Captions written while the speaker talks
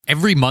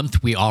Every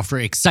month, we offer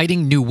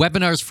exciting new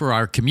webinars for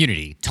our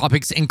community.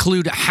 Topics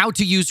include how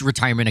to use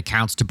retirement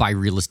accounts to buy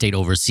real estate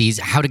overseas,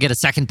 how to get a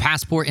second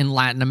passport in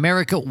Latin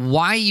America,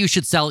 why you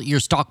should sell your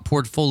stock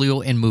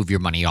portfolio and move your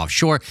money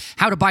offshore,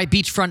 how to buy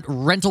beachfront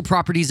rental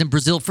properties in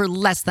Brazil for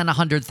less than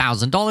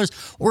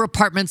 $100,000, or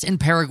apartments in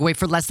Paraguay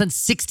for less than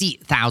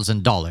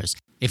 $60,000.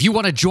 If you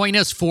want to join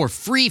us for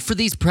free for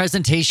these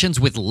presentations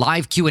with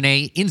live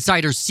Q&A,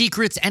 insider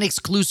secrets, and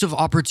exclusive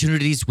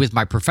opportunities with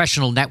my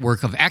professional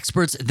network of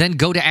experts, then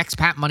go to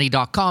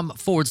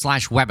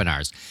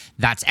expatmoney.com/webinars.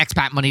 That's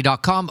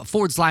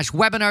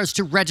expatmoney.com/webinars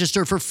to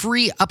register for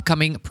free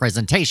upcoming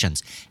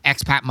presentations.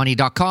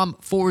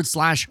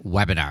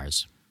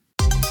 expatmoney.com/webinars.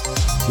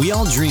 We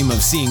all dream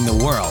of seeing the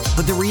world,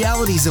 but the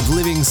realities of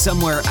living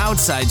somewhere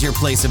outside your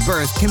place of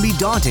birth can be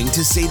daunting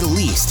to say the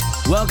least.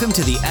 Welcome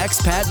to the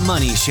Expat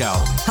Money Show,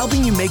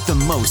 helping you make the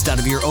most out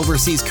of your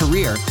overseas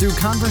career through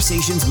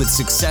conversations with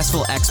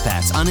successful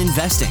expats on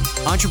investing,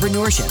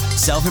 entrepreneurship,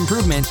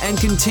 self-improvement, and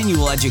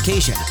continual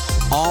education,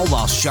 all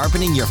while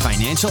sharpening your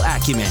financial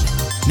acumen.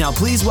 Now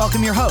please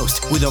welcome your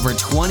host with over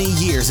 20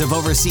 years of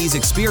overseas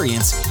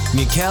experience,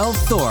 Mikkel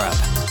Thorup.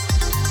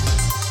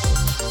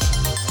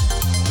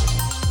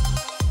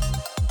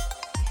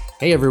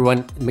 Hey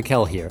everyone,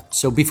 Mikkel here.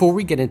 So before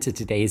we get into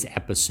today's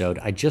episode,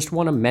 I just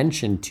want to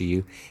mention to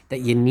you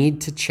that you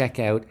need to check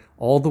out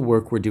all the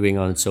work we're doing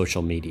on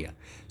social media.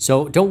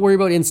 So don't worry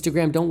about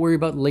Instagram, don't worry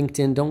about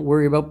LinkedIn, don't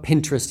worry about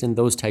Pinterest and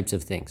those types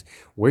of things.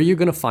 Where you're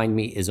going to find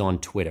me is on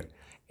Twitter.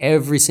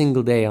 Every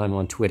single day I'm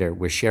on Twitter.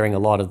 We're sharing a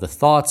lot of the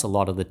thoughts, a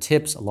lot of the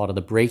tips, a lot of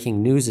the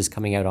breaking news is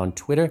coming out on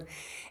Twitter.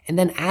 And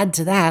then add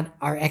to that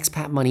our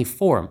Expat Money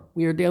Forum.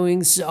 We are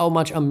doing so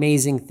much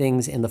amazing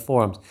things in the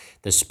forums.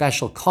 There's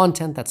special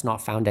content that's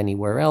not found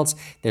anywhere else.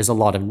 There's a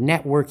lot of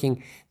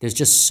networking. There's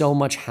just so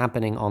much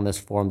happening on this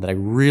forum that I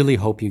really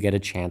hope you get a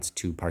chance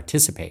to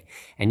participate.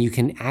 And you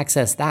can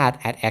access that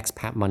at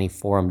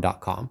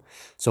expatmoneyforum.com.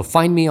 So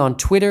find me on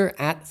Twitter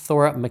at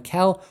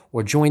ThorupMikkel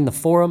or join the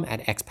forum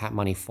at Expat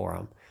Money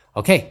Forum.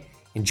 Okay,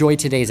 enjoy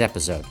today's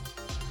episode.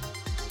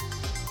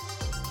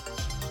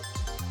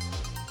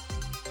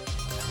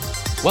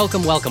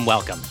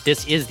 Welcome.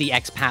 This is the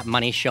Expat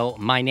Money Show.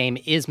 My name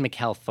is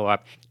Mikkel Thorup.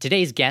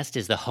 Today's guest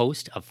is the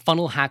host of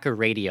Funnel Hacker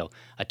Radio,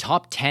 a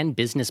top 10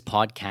 business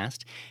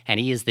podcast, and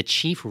he is the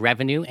Chief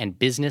Revenue and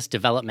Business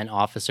Development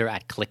Officer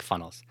at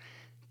ClickFunnels.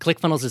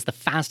 ClickFunnels is the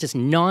fastest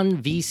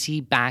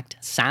non-VC-backed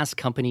SaaS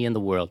company in the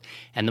world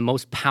and the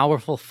most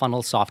powerful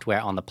funnel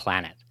software on the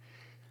planet.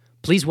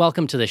 Please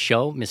welcome to the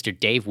show, Mr.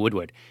 Dave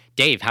Woodward.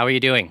 Dave, how are you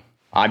doing?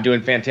 I'm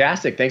doing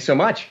fantastic. Thanks so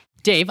much.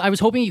 Dave, I was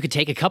hoping you could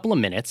take a couple of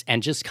minutes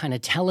and just kind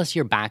of tell us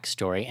your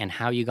backstory and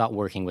how you got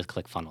working with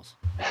ClickFunnels.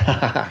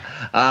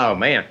 Oh,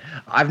 man.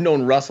 I've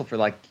known Russell for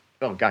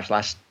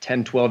last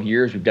 10, 12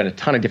 years. We've done a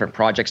ton of different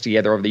projects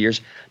together over the years.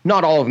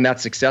 Not all of them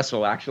that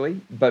successful, actually.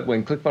 But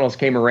when ClickFunnels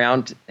came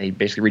around, he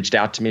basically reached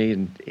out to me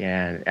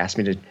and asked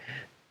me to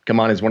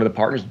come on as one of the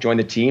partners, join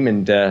the team,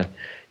 and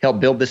help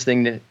build this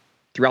thing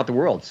throughout the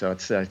world. So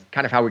it's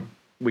kind of how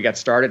we got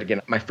started.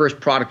 Again, my first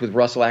product with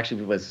Russell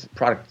actually was a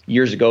product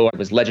years ago. It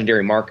was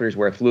Legendary Marketers,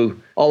 where I flew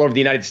all over the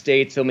United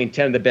States, filming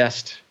 10 of the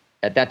best,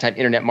 at that time,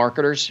 internet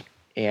marketers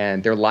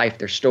and their life,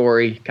 their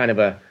story, kind of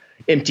a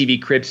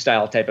MTV Cribs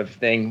style type of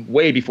thing,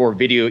 way before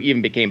video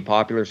even became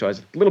popular. So I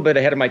was a little bit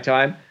ahead of my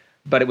time,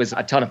 but it was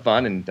a ton of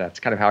fun, and that's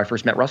kind of how I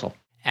first met Russell.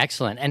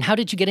 Excellent. And how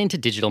did you get into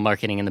digital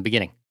marketing in the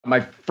beginning? My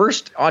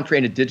first entree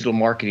into digital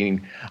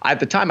marketing, at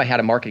the time I had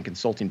a marketing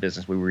consulting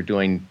business. We were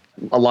doing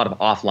a lot of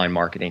offline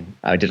marketing.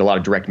 I did a lot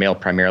of direct mail,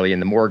 primarily in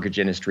the mortgage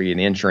industry and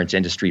the insurance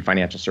industry,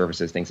 financial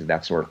services, things of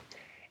that sort.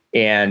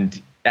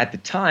 And at the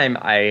time,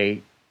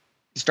 I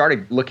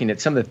started looking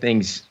at some of the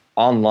things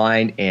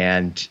online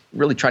and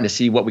really trying to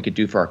see what we could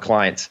do for our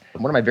clients.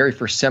 One of my very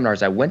first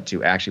seminars I went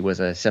to actually was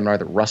a seminar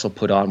that Russell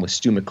put on with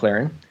Stu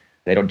McLaren.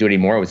 They don't do it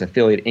anymore. It was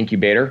Affiliate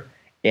Incubator.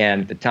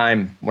 And at the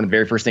time, one of the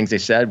very first things they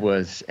said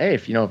was, hey,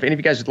 if any of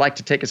you guys would like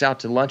to take us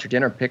out to lunch or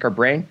dinner, pick our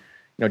brain,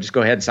 just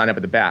go ahead and sign up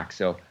at the back.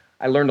 So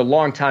I learned a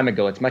long time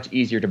ago, it's much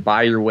easier to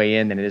buy your way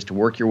in than it is to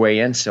work your way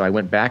in. So I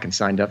went back and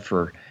signed up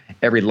for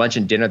every lunch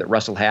and dinner that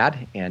Russell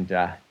had and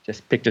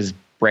just picked his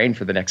brain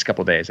for the next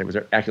couple of days. It was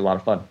actually a lot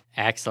of fun.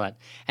 Excellent.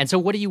 And so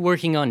what are you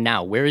working on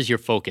now? Where is your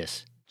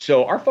focus?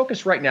 So our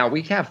focus right now,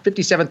 we have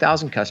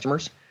 57,000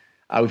 customers.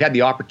 We've had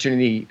the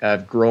opportunity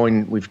of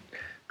growing. We've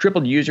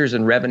tripled users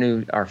and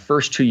revenue our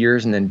first 2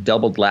 years and then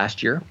doubled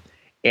last year.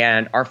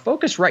 And our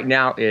focus right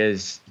now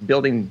is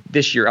building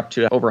this year up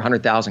to over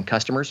 100,000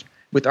 customers,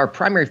 with our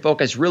primary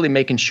focus really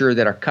making sure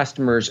that our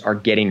customers are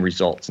getting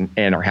results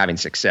and are having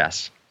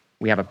success.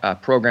 We have a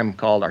program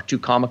called our 2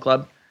 Comma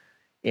Club,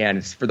 and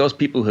it's for those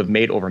people who have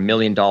made over $1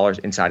 million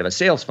inside of a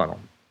sales funnel.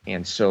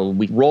 And so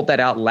we rolled that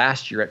out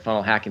last year at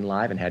Funnel Hacking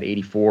Live and had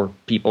 84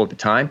 people at the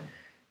time.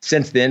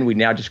 Since then, we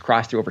now just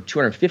crossed through over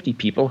 250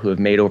 people who have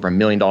made over $1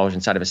 million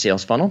inside of a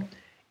sales funnel.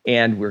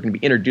 And we're going to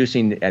be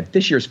introducing at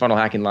this year's Funnel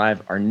Hacking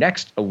Live our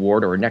next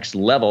award or next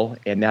level,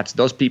 and that's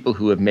those people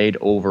who have made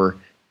over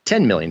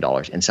 $10 million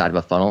inside of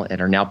a funnel and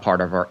are now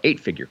part of our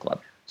 8-figure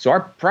club. So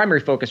our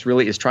primary focus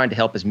really is trying to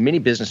help as many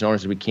business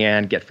owners as we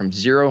can get from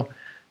 $0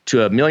 to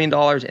 $1 million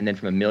and then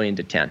from $1 million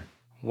to 10.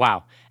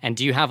 Wow. And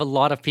do you have a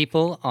lot of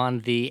people on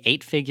the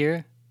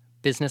 8-figure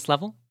business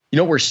level?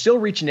 We're still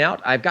reaching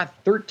out. I've got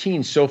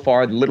 13 so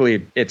far.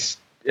 Literally, it's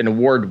an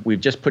award we've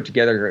just put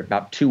together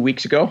about 2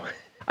 weeks ago.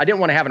 I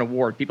didn't want to have an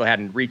award. People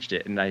hadn't reached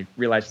it. And I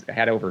realized I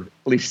had over at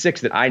least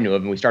 6 that I knew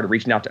of. And we started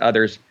reaching out to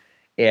others.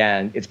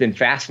 And it's been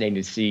fascinating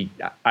to see.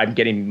 I'm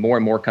getting more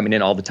and more coming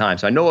in all the time.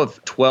 So I know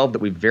of 12 that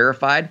we've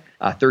verified.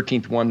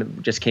 13th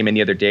one just came in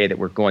the other day that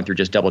we're going through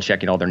just double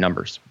checking all their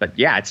numbers. But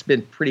yeah, it's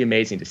been pretty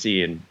amazing to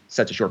see in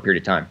such a short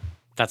period of time.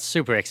 That's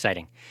super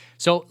exciting.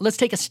 So let's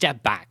take a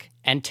step back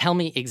and tell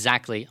me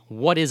exactly,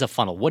 what is a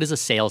funnel? What is a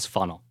sales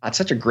funnel? That's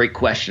such a great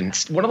question.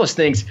 It's one of those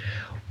things,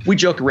 we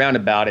joke around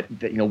about it,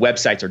 that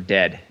websites are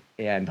dead.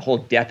 And the whole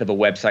death of a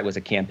website was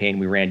a campaign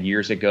we ran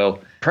years ago,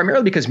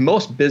 primarily because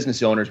most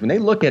business owners, when they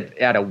look at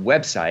a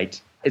website,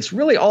 it's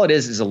really all it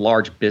is a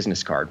large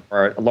business card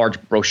or a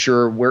large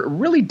brochure where it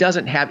really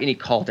doesn't have any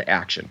call to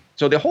action.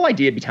 So the whole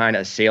idea behind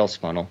a sales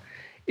funnel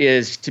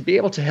is to be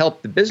able to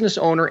help the business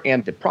owner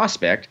and the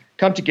prospect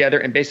come together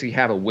and basically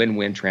have a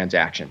win-win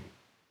transaction.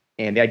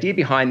 And the idea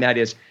behind that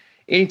is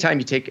anytime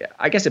you take,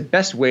 I guess the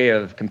best way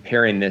of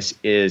comparing this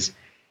is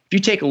if you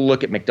take a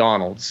look at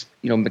McDonald's,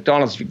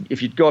 McDonald's,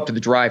 if you go up to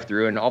the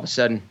drive-thru and all of a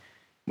sudden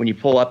when you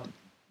pull up,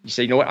 you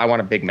say, I want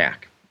a Big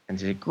Mac. And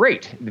they say,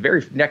 great. The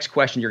very next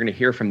question you're going to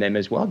hear from them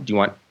is, well, do you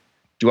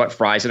want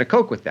fries and a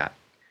Coke with that?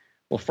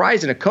 Well,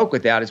 fries and a Coke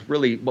with that is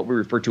really what we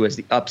refer to as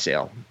the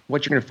upsell.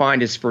 What you're going to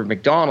find is for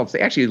McDonald's, they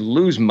actually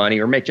lose money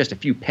or make just a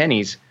few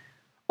pennies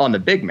on the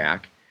Big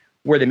Mac.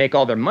 Where they make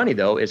all their money,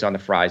 though, is on the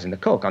fries and the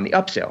Coke, on the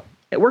upsell.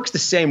 It works the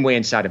same way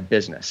inside of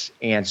business.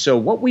 And so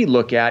what we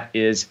look at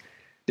is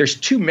there's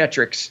 2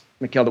 metrics,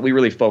 Mikkel, that we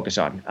really focus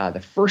on. The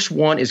first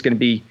one is going to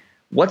be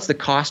what's the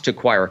cost to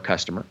acquire a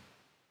customer?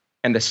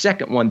 And the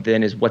second one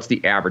then is what's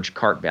the average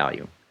cart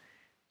value?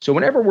 So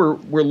whenever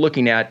we're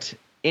looking at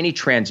any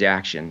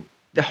transaction,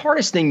 the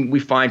hardest thing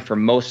we find for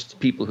most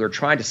people who are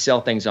trying to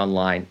sell things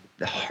online,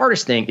 the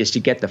hardest thing is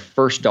to get the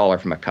first dollar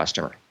from a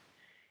customer.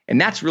 And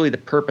that's really the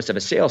purpose of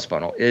a sales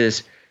funnel,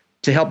 is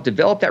to help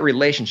develop that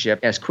relationship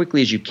as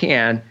quickly as you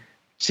can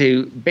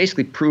to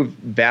basically prove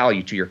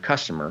value to your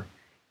customer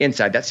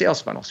inside that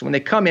sales funnel. So when they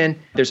come in,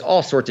 there's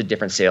all sorts of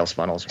different sales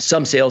funnels.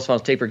 Some sales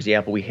funnels, take for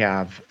example, we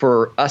have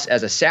for us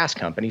as a SaaS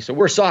company. So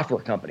we're a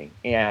software company.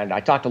 And I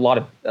talked to a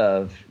lot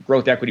of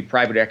growth equity,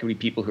 private equity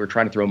people who are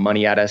trying to throw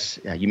money at us.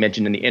 You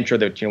mentioned in the intro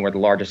that we're the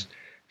largest,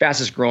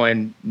 fastest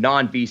growing,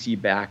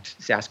 non-VC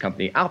backed SaaS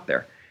company out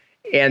there.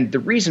 And the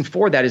reason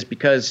for that is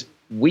because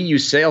we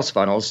use sales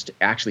funnels to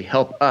actually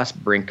help us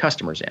bring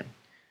customers in.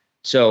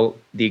 So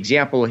the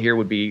example here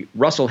would be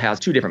Russell has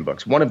 2 different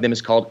books. One of them is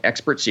called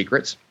Expert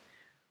Secrets,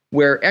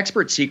 where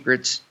Expert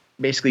Secrets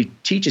basically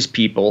teaches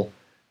people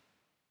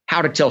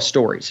how to tell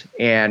stories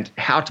and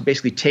how to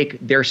basically take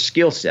their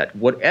skill set,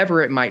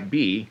 whatever it might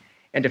be,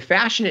 and to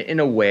fashion it in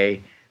a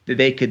way that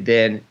they could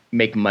then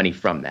make money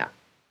from that.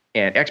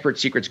 And Expert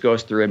Secrets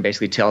goes through and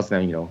basically tells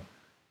them,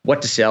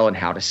 what to sell and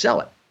how to sell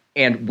it.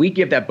 And we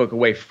give that book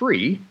away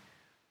free.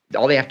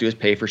 All they have to do is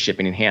pay for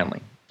shipping and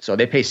handling. So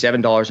they pay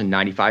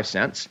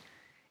 $7.95.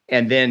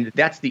 And then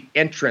that's the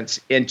entrance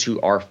into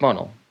our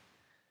funnel.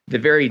 The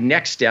very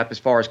next step, as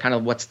far as kind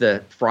of what's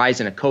the fries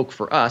and a Coke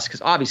for us,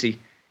 because obviously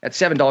at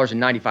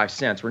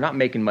 $7.95, we're not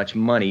making much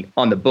money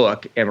on the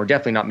book. And we're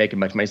definitely not making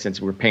much money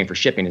since we're paying for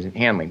shipping and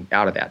handling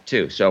out of that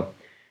too. So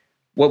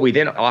what we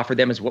then offer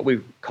them is what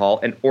we call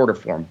an order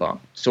form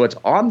bump. So it's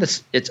on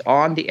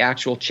the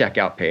actual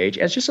checkout page.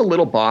 It's just a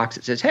little box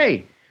that says,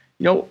 hey,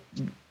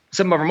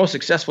 some of our most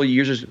successful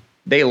users,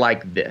 they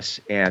like this.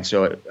 And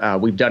so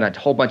we've done a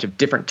whole bunch of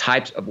different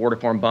types of order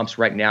form bumps.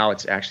 Right now,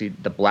 it's actually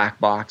the black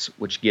box,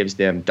 which gives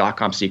them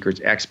 .com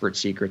secrets, expert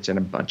secrets, and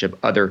a bunch of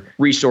other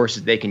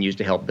resources they can use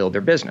to help build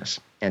their business.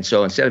 And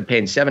so instead of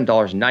paying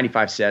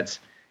 $7.95,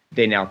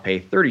 they now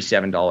pay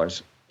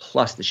 $37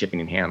 plus the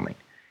shipping and handling.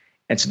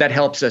 And so that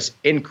helps us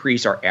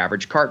increase our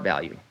average cart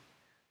value.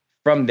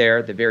 From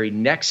there, the very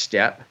next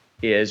step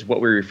is what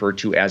we refer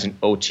to as an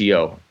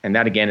OTO. And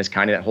that, again, is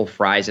kind of that whole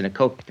fries and a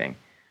Coke thing,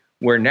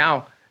 where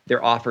now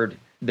they're offered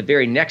the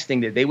very next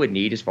thing that they would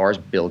need as far as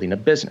building a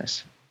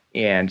business.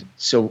 And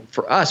so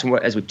for us,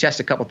 as we test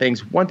a couple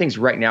things, one thing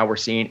right now we're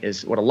seeing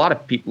is what a lot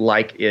of people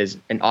like is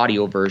an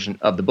audio version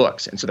of the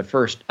books. And so the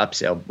first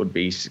upsell would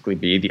basically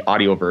be the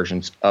audio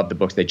versions of the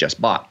books they just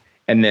bought.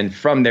 And then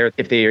from there,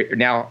 if they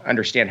now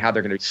understand how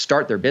they're going to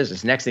start their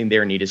business, next thing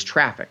they need is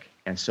traffic.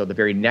 And so the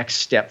very next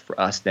step for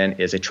us then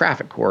is a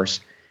traffic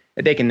course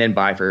that they can then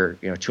buy for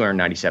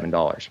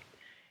 $297.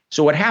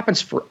 So what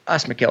happens for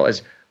us, Mikkel,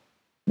 is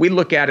we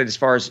look at it as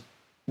far as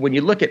when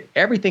you look at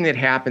everything that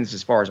happens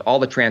as far as all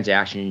the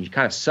transactions, you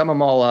kind of sum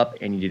them all up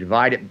and you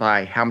divide it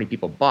by how many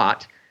people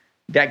bought,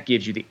 that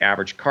gives you the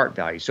average cart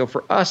value. So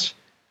for us,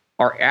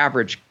 our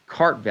average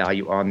cart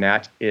value on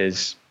that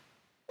is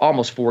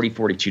almost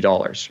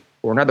 $42.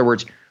 Or in other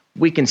words,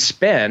 we can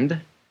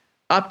spend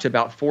up to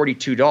about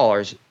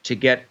 $42 to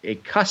get a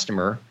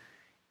customer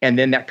And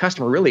then that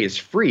customer really is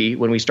free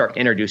when we start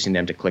introducing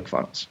them to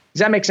ClickFunnels. Does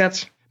that make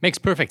sense? Makes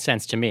perfect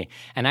sense to me.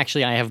 And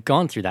actually, I have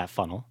gone through that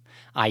funnel.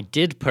 I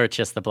did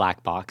purchase the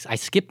black box. I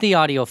skipped the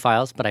audio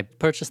files, but I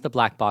purchased the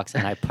black box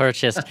and I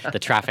purchased the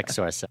traffic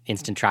source,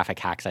 Instant Traffic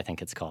Hacks, I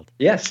think it's called.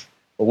 Yes.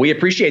 Well, we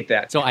appreciate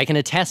that. So I can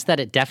attest that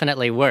it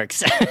definitely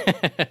works.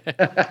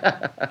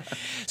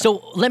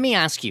 So let me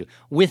ask you,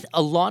 with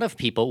a lot of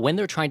people, when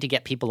they're trying to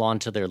get people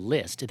onto their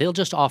list, they'll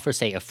just offer,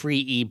 say, a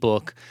free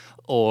ebook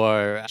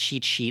or a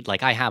cheat sheet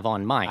like I have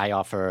on mine. I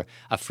offer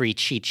a free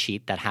cheat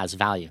sheet that has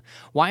value.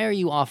 Why are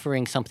you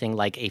offering something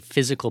like a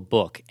physical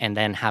book and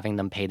then having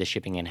them pay the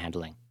shipping and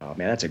handling? Oh,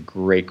 man, that's a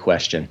great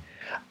question.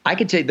 I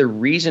can tell you the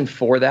reason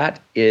for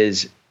that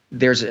is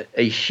there's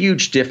a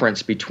huge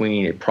difference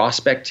between a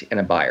prospect and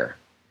a buyer.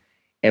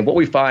 And what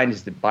we find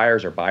is that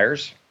buyers are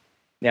buyers.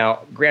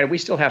 Now, granted, we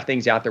still have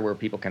things out there where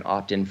people can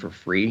opt in for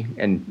free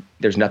and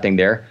there's nothing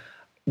there.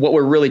 What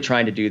we're really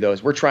trying to do, though,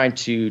 is we're trying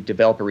to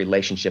develop a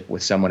relationship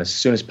with someone as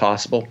soon as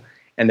possible.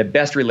 And the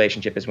best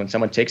relationship is when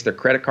someone takes their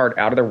credit card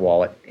out of their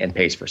wallet and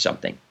pays for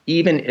something.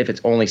 Even if it's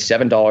only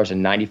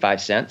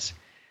 $7.95,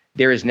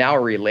 there is now a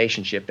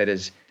relationship that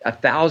is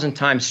 1,000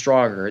 times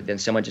stronger than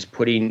someone just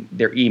putting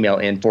their email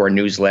in for a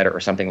newsletter or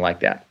something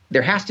like that.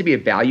 There has to be a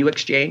value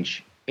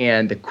exchange.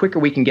 And the quicker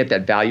we can get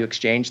that value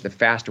exchange, the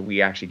faster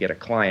we actually get a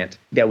client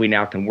that we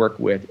now can work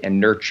with and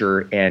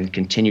nurture and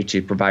continue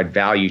to provide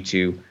value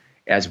to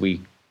as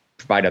we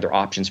provide other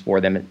options for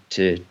them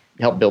to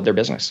help build their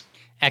business.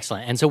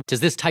 Excellent. And so does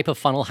this type of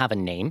funnel have a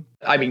name?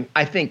 I mean,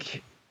 I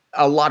think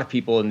a lot of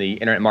people in the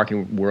internet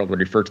marketing world would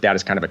refer to that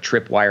as kind of a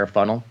tripwire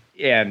funnel.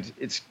 And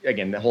it's,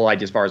 again, the whole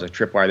idea as far as a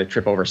tripwire, they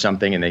trip over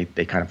something and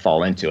they kind of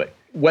fall into it.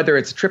 Whether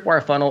it's a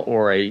tripwire funnel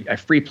or a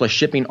free plus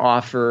shipping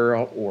offer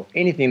or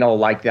anything at all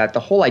like that, the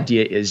whole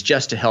idea is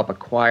just to help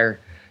acquire,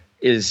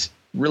 is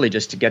really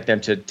just to get them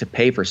to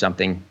pay for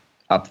something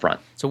up front.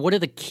 So what are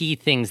the key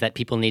things that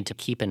people need to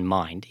keep in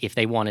mind if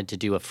they wanted to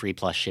do a free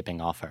plus shipping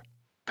offer?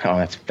 Oh,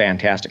 that's a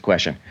fantastic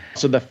question.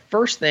 So the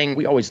first thing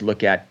we always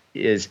look at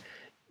is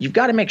you've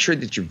got to make sure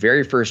that your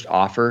very first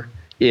offer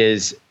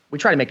is, we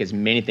try to make as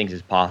many things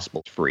as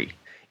possible free.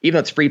 Even though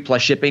it's free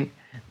plus shipping,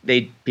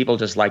 people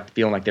just like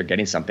feeling like they're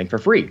getting something for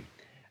free.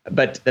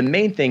 But the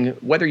main thing,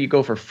 whether you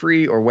go for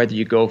free or whether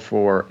you go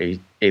for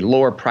a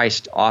lower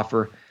priced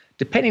offer,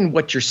 depending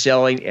what you're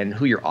selling and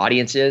who your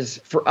audience is,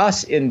 for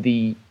us in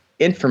the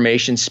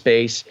information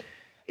space,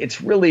 it's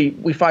really,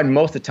 we find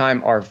most of the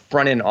time our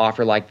front end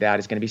offer like that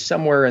is going to be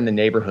somewhere in the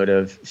neighborhood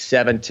of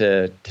 $7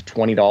 to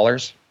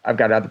 $20. I've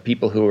got other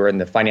people who are in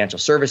the financial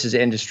services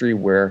industry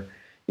where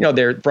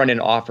their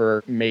front-end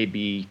offer may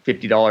be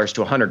 $50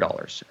 to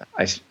 $100.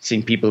 I've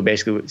seen people who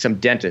basically, some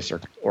dentists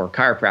or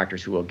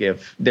chiropractors who will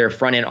give, their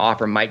front-end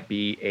offer might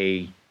be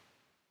a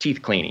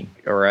teeth cleaning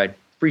or a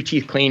free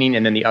teeth cleaning,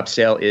 and then the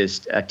upsell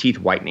is a teeth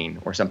whitening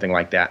or something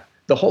like that.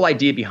 The whole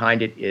idea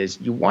behind it is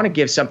you want to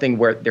give something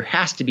where there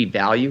has to be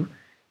value.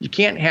 You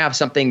can't have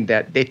something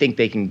that they think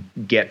they can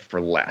get for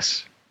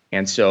less.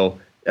 And so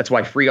that's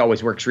why free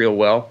always works real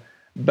well.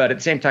 But at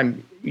the same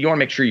time, you want to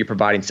make sure you're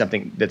providing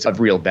something that's of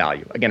real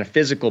value. Again, a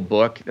physical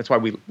book, that's why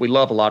we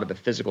love a lot of the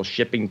physical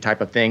shipping type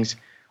of things,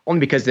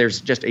 only because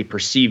there's just a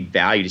perceived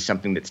value to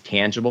something that's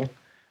tangible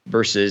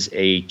versus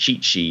a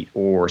cheat sheet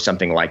or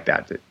something like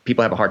that.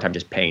 People have a hard time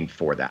just paying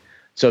for that.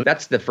 So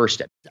that's the first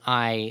step.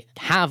 I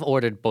have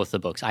ordered both the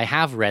books. I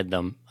have read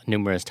them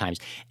numerous times.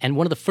 And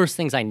one of the first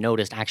things I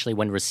noticed actually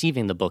when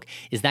receiving the book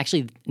is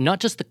actually not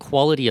just the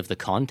quality of the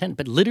content,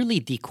 but literally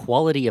the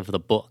quality of the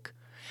book.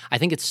 I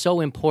think it's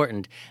so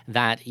important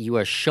that you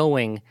are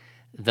showing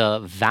the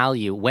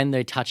value when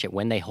they touch it,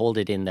 when they hold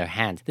it in their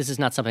hands. This is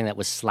not something that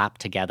was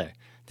slapped together.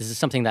 This is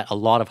something that a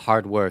lot of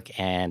hard work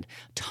and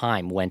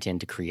time went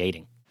into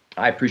creating.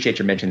 I appreciate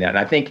you mentioning that. And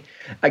I think,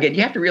 again,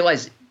 you have to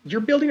realize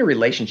you're building a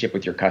relationship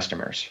with your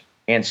customers.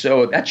 And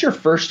so that's your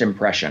first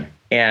impression.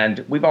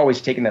 And we've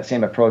always taken that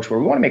same approach where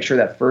we want to make sure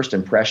that first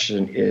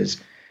impression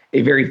is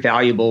a very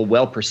valuable,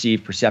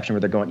 well-perceived perception where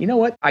they're going, you know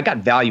what, I got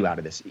value out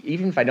of this.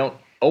 Even if I don't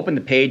open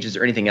the pages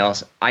or anything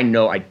else, I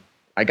know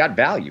I got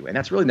value. And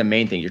that's really the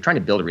main thing. You're trying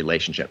to build a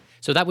relationship.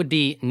 So that would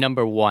be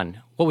number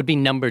one. What would be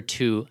number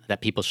two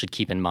that people should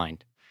keep in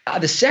mind?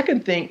 The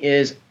second thing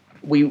is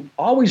we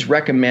always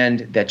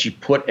recommend that you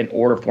put an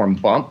order form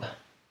bump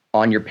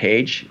on your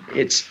page.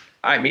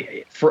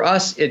 For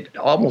us, it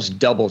almost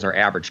doubles our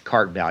average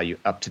cart value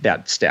up to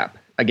that step.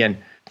 Again,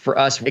 for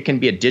us, it can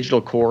be a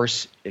digital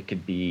course.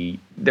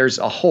 There's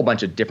a whole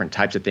bunch of different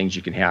types of things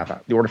you can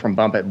have. The order form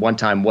bump at one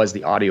time was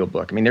the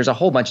audiobook. There's a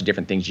whole bunch of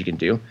different things you can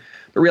do.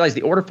 But realize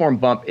the order form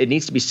bump, it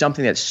needs to be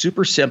something that's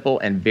super simple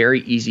and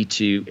very easy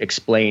to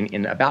explain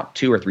in about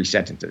 2 or 3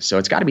 sentences. So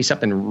it's got to be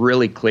something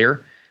really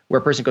clear where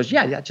a person goes,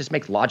 yeah, that just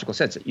makes logical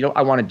sense.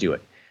 I want to do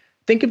it.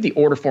 Think of the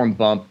order form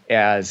bump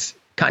as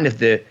kind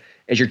of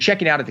as you're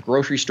checking out at the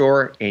grocery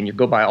store and you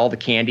go buy all the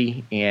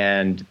candy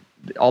and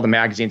all the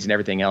magazines and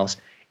everything else.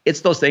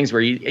 It's those things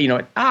where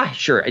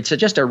sure, it's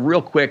just a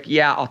real quick,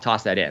 yeah, I'll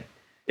toss that in.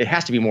 It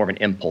has to be more of an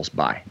impulse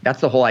buy.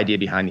 That's the whole idea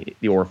behind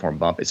the order form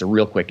bump. It's a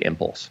real quick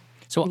impulse.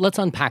 So let's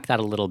unpack that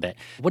a little bit.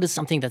 What is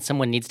something that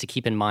someone needs to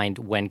keep in mind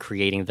when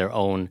creating their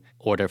own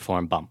order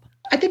form bump?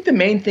 I think the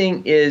main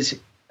thing is,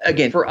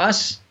 again, for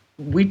us,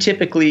 we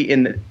typically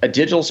in a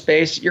digital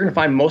space, you're going to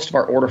find most of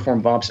our order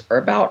form bumps are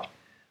about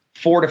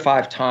 4 to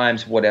 5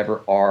 times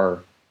whatever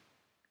our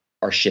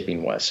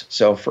shipping was.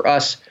 So for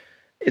us,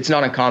 it's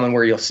not uncommon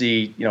where you'll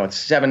see,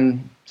 it's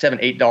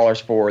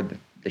 $8 for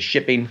the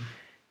shipping,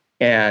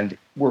 and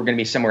we're going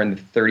to be somewhere in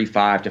the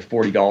 $35 to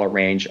 $40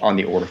 range on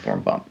the order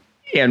form bump.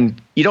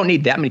 And you don't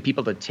need that many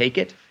people to take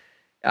it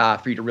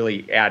for you to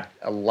really add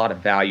a lot of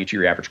value to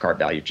your average cart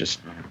value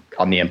just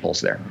on the impulse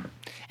there.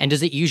 And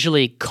does it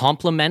usually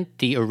complement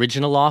the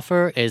original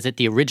offer? Is it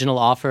the original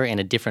offer in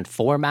a different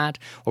format?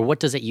 Or what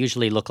does it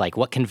usually look like?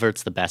 What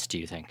converts the best, do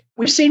you think?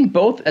 We've seen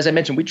both. As I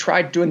mentioned, we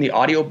tried doing the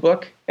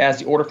audiobook as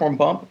the order form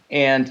bump,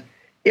 and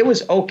it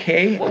was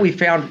okay. What we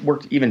found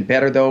worked even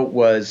better, though,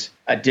 was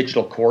a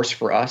digital course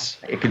for us.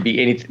 It could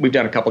be anything. We've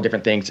done a couple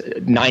different things.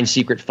 9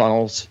 secret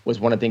funnels was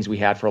one of the things we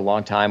had for a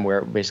long time, where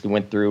it basically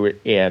went through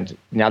it. And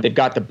now they've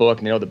got the book,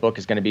 and they know the book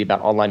is going to be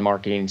about online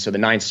marketing. So the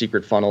 9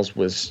 secret funnels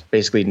was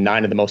basically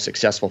 9 of the most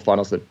successful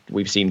funnels that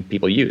we've seen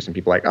people use. And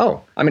people are like,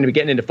 oh, I'm going to be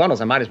getting into funnels.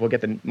 I might as well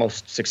get the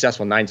most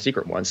successful 9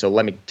 secret ones. So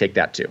let me take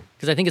that too.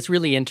 Because I think it's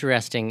really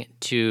interesting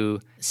to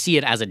see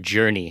it as a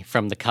journey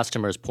from the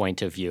customer's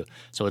point of view.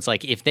 So it's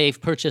like if they've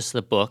purchased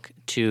the book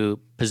to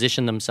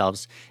position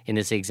themselves, in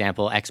this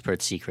example,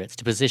 expert secrets,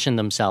 to position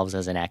themselves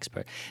as an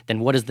expert,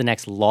 then what is the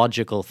next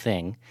logical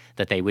thing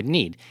that they would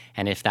need?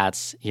 And if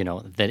that's,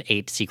 the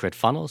 8 secret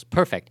funnels,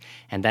 perfect.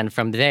 And then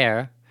from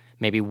there,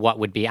 maybe what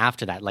would be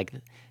after that? Like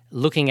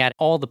looking at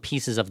all the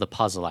pieces of the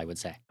puzzle, I would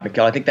say.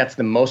 Mikkel, I think that's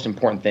the most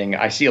important thing.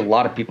 I see a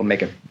lot of people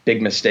make a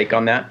big mistake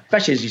on that,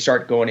 especially as you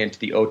start going into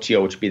the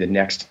OTO, which would be the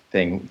next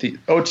thing. The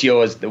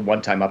OTO is the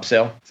one-time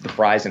upsell. It's the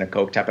fries and a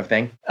Coke type of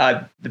thing.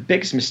 The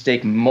biggest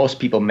mistake most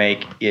people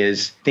make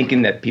is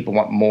thinking that people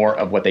want more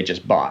of what they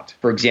just bought.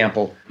 For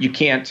example,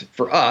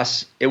 for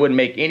us, it wouldn't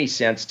make any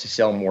sense to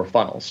sell more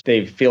funnels.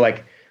 They feel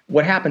like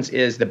what happens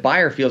is the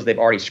buyer feels they've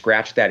already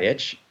scratched that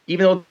itch,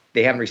 even though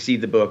they haven't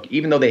received the book,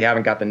 even though they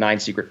haven't got the 9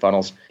 secret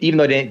funnels, even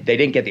though they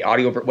didn't get the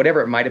audio, whatever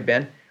it might have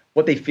been,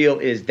 what they feel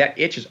is that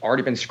itch has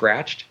already been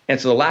scratched. And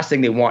so the last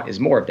thing they want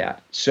is more of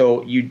that.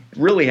 So you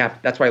really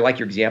that's why I like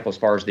your example as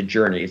far as the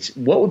journey. It's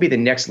what would be the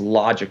next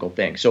logical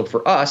thing. So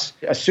for us,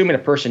 assuming a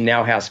person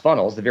now has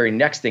funnels, the very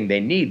next thing they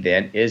need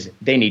then is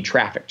they need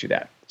traffic to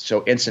that.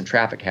 So instant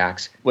traffic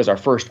hacks was our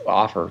first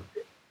offer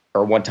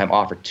or one-time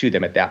offer to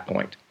them at that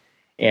point.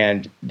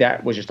 And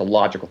that was just a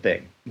logical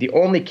thing. The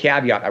only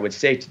caveat I would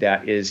say to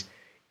that is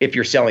if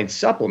you're selling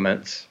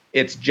supplements,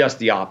 it's just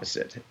the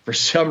opposite. For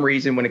some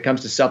reason, when it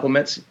comes to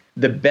supplements,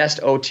 the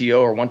best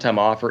OTO or one-time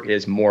offer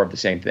is more of the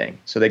same thing.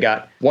 So they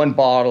got 1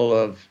 bottle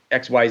of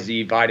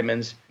XYZ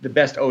vitamins. The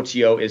best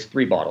OTO is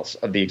 3 bottles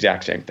of the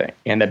exact same thing.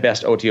 And the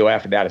best OTO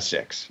after that is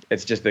 6.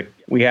 It's just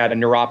we had a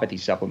neuropathy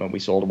supplement we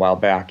sold a while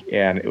back,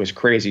 and it was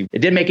crazy. It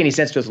didn't make any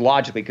sense to us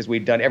logically because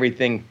we'd done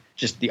everything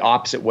just the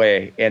opposite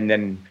way. And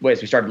then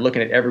as we started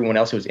looking at everyone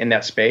else who was in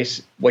that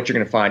space, what you're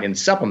going to find in the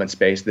supplement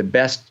space, the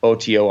best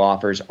OTO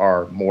offers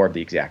are more of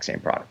the exact same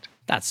product.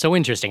 That's so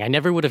interesting. I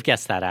never would have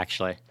guessed that,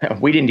 actually.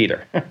 We didn't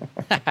either.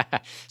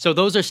 So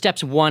those are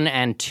steps 1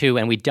 and 2,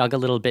 and we dug a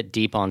little bit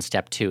deep on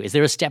step 2. Is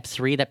there a step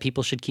 3 that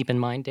people should keep in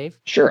mind, Dave?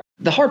 Sure.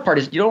 The hard part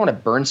is you don't want to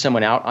burn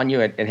someone out on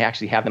you and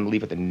actually have them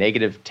leave with a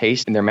negative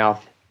taste in their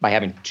mouth by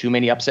having too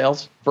many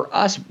upsells. For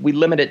us, we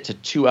limit it to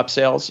 2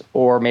 upsells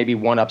or maybe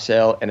 1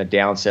 upsell and a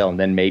downsell and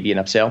then maybe an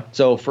upsell.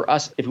 So for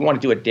us, if we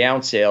want to do a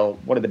downsell,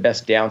 one of the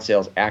best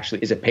downsells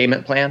actually is a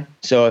payment plan.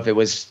 So if it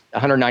was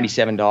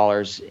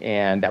 $197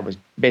 and that was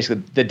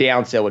basically the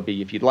downsell would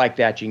be if you'd like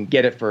that, you can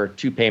get it for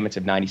 2 payments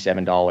of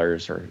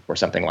 $97 or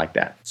something like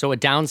that. So a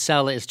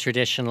downsell is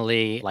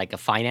traditionally like a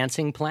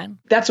financing plan?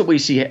 That's what we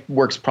see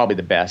works probably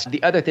the best.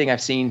 The other thing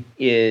I've seen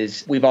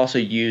is we've also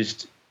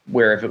used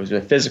where if it was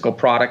a physical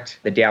product,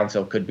 the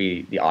downsell could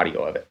be the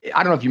audio of it.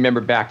 I don't know if you remember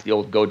back to the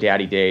old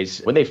GoDaddy days.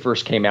 When they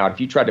first came out,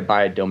 if you tried to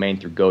buy a domain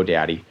through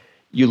GoDaddy,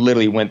 you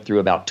literally went through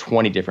about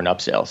 20 different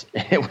upsells.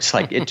 It was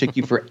like it took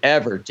you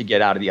forever to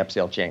get out of the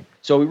upsell chain.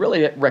 So we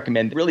really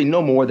recommend really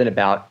no more than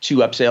about 2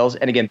 upsells.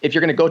 And again, if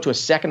you're going to go to a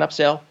second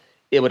upsell,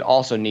 it would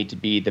also need to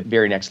be the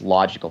very next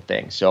logical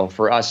thing. So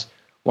for us,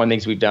 one of the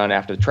things we've done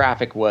after the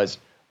traffic was,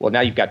 well,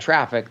 now you've got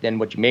traffic, then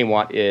what you may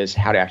want is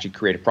how to actually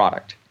create a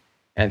product.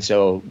 And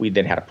so we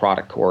then had a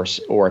product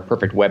course or a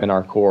perfect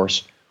webinar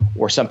course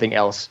or something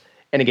else.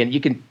 And again, you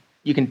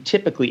can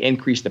typically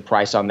increase the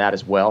price on that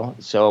as well.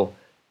 So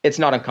it's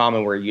not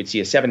uncommon where you'd see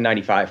a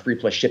 $7.95 free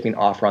plus shipping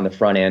offer on the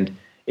front end,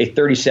 a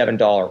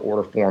 $37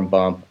 order form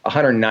bump,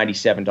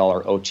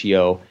 $197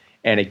 OTO,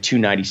 and a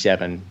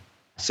 $297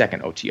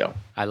 second OTO.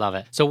 I love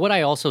it. So what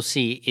I also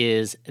see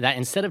is that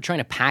instead of trying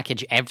to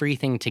package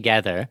everything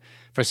together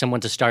for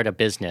someone to start a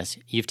business,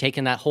 you've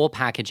taken that whole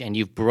package and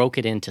you've broke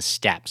it into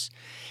steps.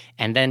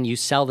 And then you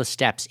sell the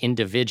steps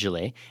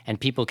individually, and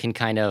people can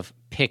kind of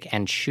pick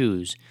and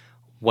choose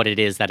what it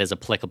is that is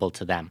applicable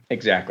to them.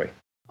 Exactly.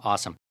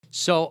 Awesome.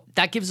 So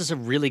that gives us a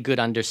really good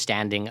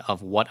understanding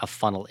of what a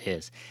funnel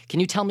is. Can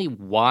you tell me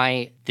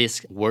why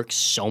this works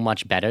so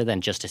much better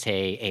than just, to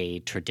say, a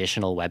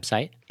traditional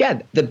website?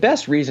 Yeah, the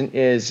best reason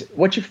is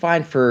what you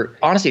find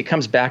honestly, it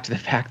comes back to the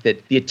fact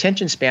that the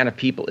attention span of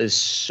people is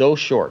so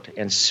short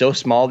and so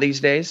small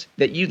these days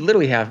that you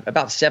literally have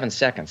about 7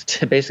 seconds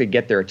to basically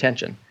get their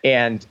attention.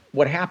 And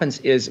what happens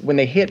is when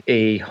they hit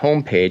a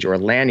homepage or a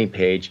landing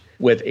page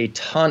with a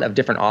ton of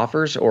different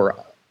offers or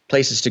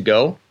places to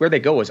go, where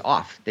they go is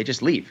off. They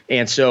just leave.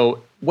 And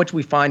so what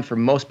we find for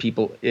most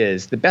people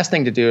is the best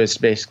thing to do is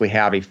basically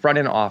have a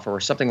front-end offer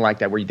or something like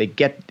that where they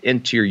get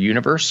into your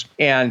universe.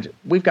 And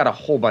we've got a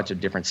whole bunch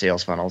of different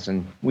sales funnels.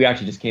 And we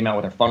actually just came out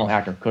with our Funnel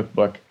Hacker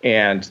Cookbook.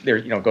 And there,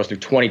 it goes through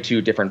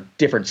 22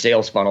 different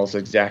sales funnels,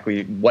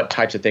 exactly what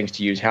types of things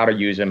to use, how to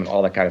use them, and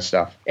all that kind of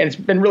stuff. And it's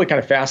been really kind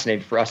of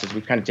fascinating for us as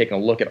we've kind of taken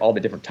a look at all the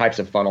different types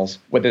of funnels,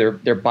 whether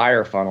they're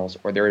buyer funnels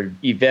or they're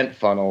event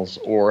funnels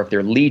or if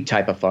they're lead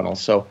type of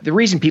funnels. So the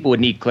reason people would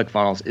need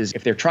ClickFunnels is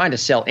if they're trying to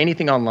sell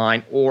anything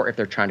online or if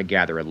they're trying to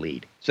gather a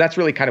lead. So that's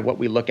really kind of what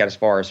we look at as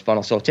far as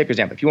funnels. So take for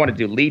example, if you want to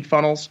do lead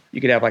funnels, you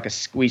could have like a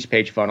squeeze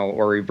page funnel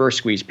or a reverse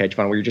squeeze page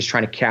funnel where you're just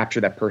trying to capture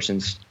that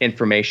person's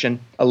information.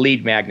 A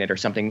lead magnet or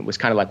something was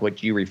kind of like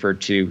what you referred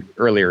to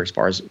earlier as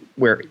far as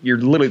where you're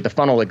literally, the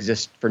funnel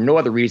exists for no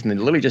other reason than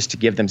literally just to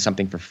give them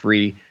something for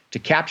free to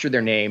capture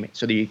their name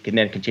so that you can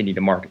then continue to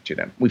market to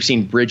them. We've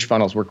seen bridge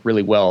funnels work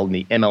really well in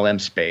the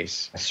MLM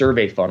space.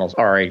 Survey funnels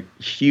are a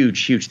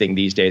huge, huge thing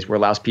these days where it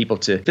allows people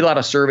to fill out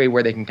a survey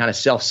where they can kind of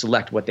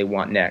self-select what they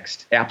want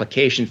next.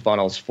 Application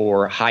funnels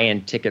for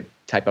high-end ticket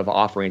type of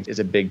offerings is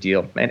a big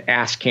deal. An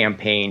ask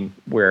campaign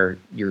where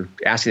you're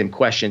asking them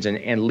questions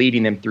and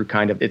leading them through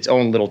kind of its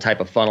own little type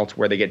of funnel to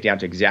where they get down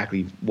to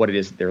exactly what it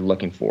is that they're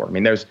looking for. I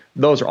mean,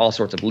 those are all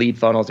sorts of lead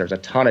funnels. There's a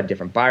ton of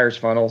different buyers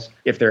funnels.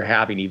 If they're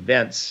having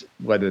events,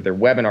 whether they're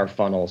webinar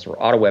funnels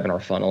or auto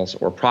webinar funnels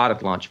or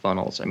product launch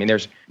funnels, I mean,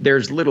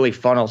 there's literally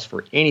funnels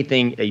for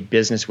anything a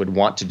business would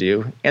want to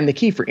do. And the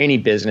key for any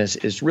business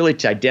is really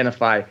to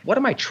identify, what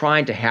am I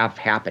trying to have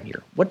happen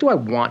here? What do I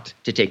want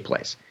to take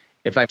place?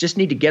 If I just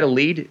need to get a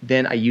lead,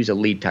 then I use a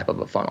lead type of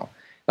a funnel.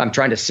 If I'm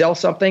trying to sell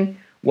something,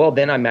 well,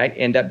 then I might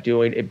end up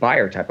doing a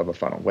buyer type of a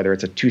funnel, whether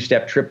it's a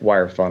 2-step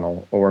tripwire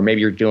funnel, or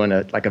maybe you're doing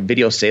a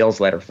video sales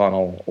letter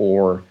funnel,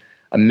 or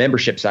a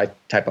membership site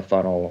type of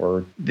funnel,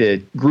 or the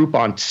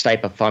Groupon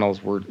type of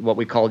funnels were what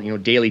we call,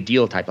 daily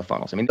deal type of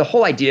funnels. I mean, the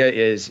whole idea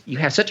is you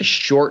have such a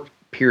short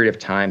period of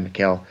time,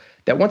 Mikkel,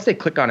 that once they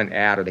click on an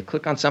ad or they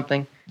click on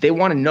something, they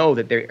want to know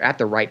that they're at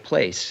the right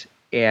place.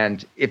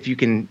 And if you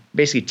can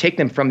basically take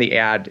them from the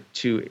ad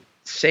to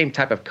same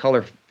type of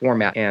color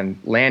format and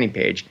landing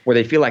page where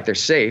they feel like they're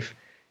safe,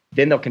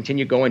 then they'll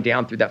continue going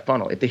down through that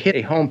funnel. If they hit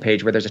a home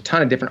page where there's a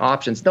ton of different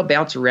options, they'll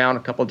bounce around a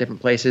couple of different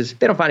places. If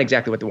they don't find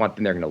exactly what they want,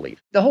 then they're going to leave.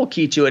 The whole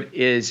key to it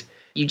is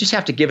you just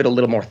have to give it a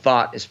little more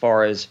thought as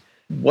far as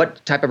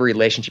what type of a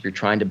relationship you're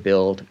trying to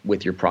build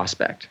with your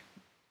prospect.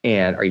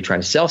 And are you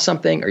trying to sell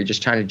something? Are you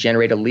just trying to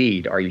generate a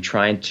lead? Are you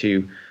trying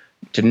to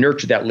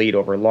nurture that lead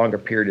over a longer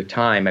period of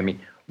time? I mean,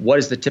 what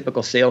is the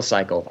typical sales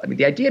cycle? I mean,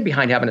 the idea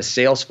behind having a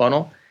sales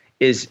funnel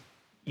is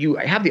you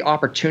have the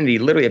opportunity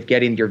literally of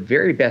getting your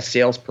very best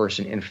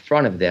salesperson in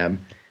front of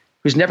them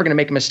who's never going to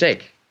make a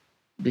mistake,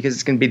 because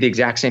it's going to be the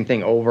exact same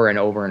thing over and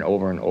over and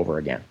over and over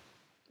again.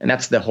 And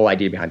that's the whole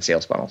idea behind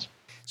sales funnels.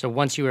 So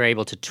once you are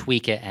able to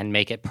tweak it and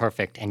make it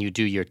perfect and you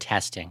do your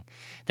testing,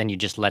 then you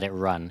just let it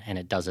run and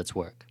it does its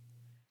work.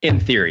 In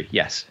theory,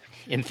 yes.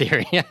 In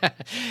theory.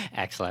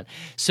 Excellent.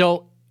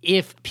 So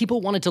if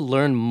people wanted to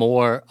learn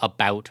more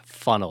about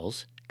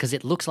funnels, because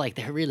it looks like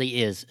there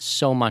really is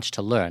so much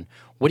to learn,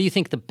 what do you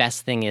think the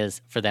best thing is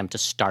for them to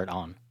start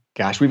on?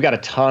 Gosh, we've got a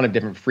ton of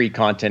different free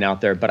content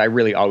out there, but I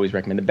really always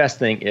recommend, the best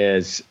thing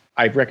is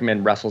I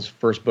recommend Russell's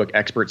first book,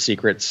 Expert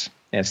Secrets,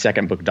 and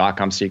second book,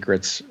 .com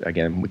Secrets.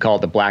 Again, we call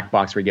it the black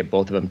box where you get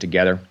both of them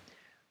together.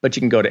 But you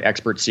can go to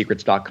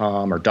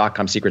expertsecrets.com or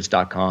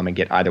 .comsecrets.com and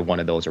get either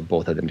one of those or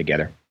both of them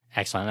together.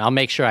 Excellent. I'll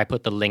make sure I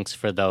put the links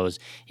for those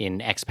in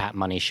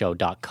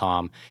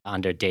expatmoneyshow.com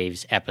under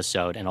Dave's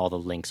episode, and all the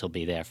links will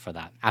be there for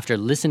that. After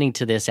listening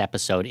to this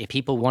episode, if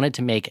people wanted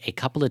to make a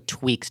couple of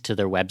tweaks to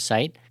their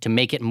website to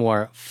make it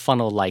more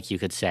funnel-like, you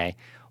could say,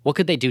 what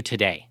could they do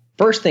today?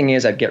 First thing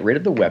is I'd get rid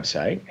of the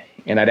website,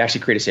 and I'd actually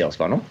create a sales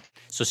funnel.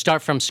 So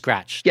start from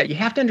scratch. Yeah, you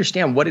have to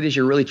understand what it is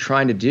you're really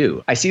trying to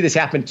do. I see this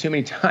happen too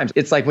many times.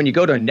 It's like when you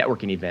go to a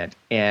networking event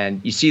and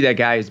you see that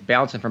guy is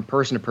bouncing from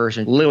person to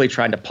person, literally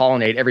trying to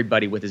pollinate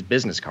everybody with his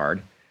business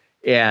card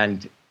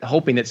and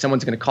hoping that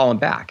someone's going to call him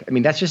back. I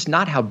mean, that's just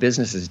not how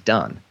business is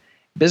done.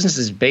 Business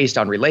is based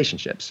on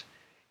relationships.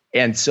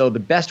 And so the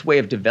best way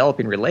of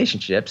developing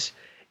relationships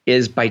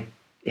is by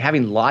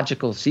having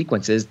logical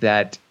sequences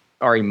that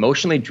are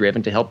emotionally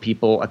driven to help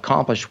people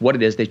accomplish what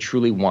it is they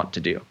truly want to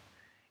do.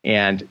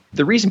 And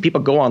the reason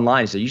people go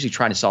online is they're usually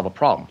trying to solve a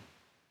problem.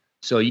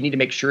 So you need to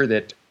make sure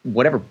that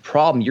whatever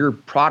problem your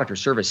product or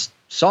service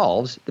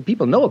solves, the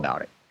people know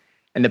about it.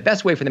 And the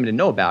best way for them to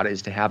know about it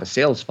is to have a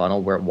sales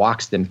funnel where it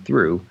walks them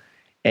through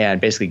and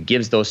basically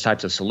gives those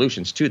types of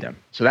solutions to them.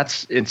 So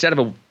that's, instead of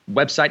a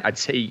website, I'd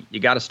say you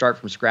got to start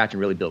from scratch and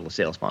really build a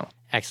sales funnel.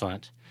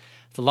 Excellent.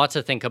 So lots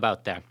to think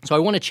about there. So I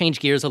want to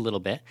change gears a little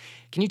bit.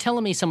 Can you tell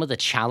me some of the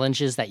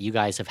challenges that you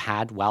guys have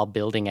had while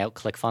building out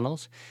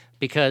ClickFunnels?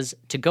 Because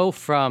to go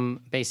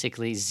from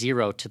basically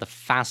zero to the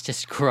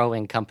fastest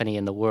growing company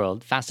in the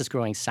world, fastest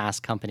growing SaaS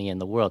company in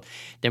the world,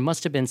 there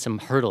must have been some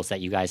hurdles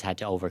that you guys had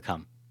to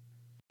overcome.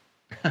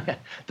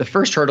 The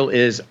first hurdle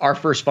is our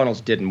first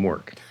funnels didn't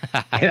work.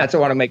 And that's what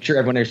I want to make sure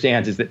everyone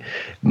understands is that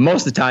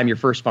most of the time your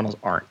first funnels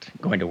aren't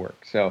going to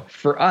work. So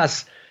for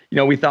us,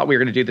 we thought we were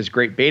going to do this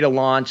great beta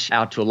launch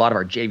out to a lot of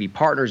our JV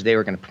partners. They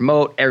were going to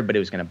promote, everybody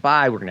was going to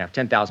buy. We're going to have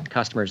 10,000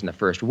 customers in the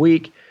first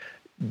week.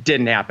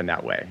 Didn't happen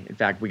that way. In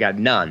fact, we got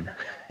none.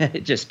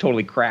 It just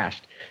totally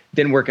crashed.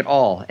 Didn't work at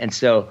all. And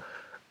so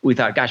we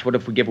thought, gosh, what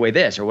if we give away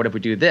this? Or what if we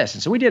do this?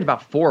 And so we did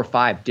about 4 or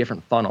 5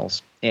 different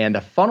funnels. And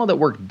the funnel that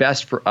worked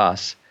best for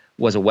us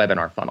was a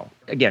webinar funnel.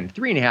 Again,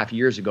 3.5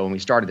 years ago when we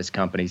started this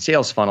company,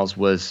 sales funnels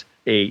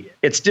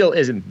it still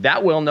isn't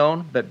that well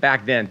known, but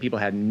back then people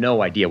had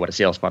no idea what a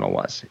sales funnel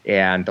was.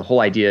 And the whole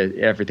idea,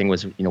 everything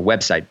was,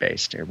 website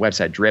based or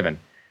website driven.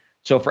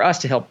 So for us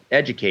to help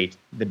educate,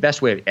 the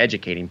best way of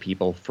educating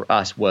people for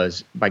us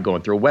was by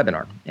going through a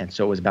webinar. And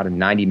so it was about a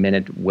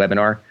 90-minute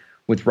webinar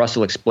with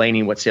Russell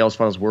explaining what sales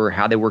funnels were,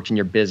 how they worked in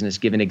your business,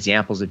 giving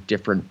examples of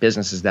different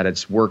businesses that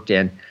it's worked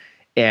in,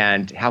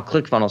 and how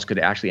ClickFunnels could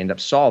actually end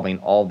up solving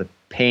all the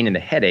pain and the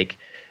headache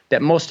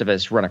that most of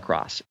us run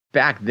across.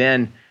 Back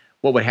then,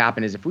 what would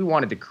happen is if we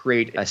wanted to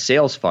create a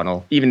sales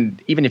funnel, even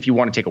if you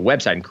want to take a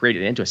website and create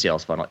it into a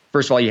sales funnel,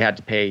 first of all, you had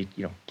to pay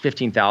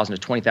 $15,000 to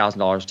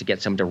 $20,000 to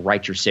get someone to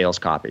write your sales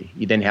copy.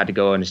 You then had to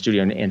go in a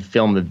studio and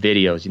film the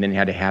videos. You then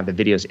had to have the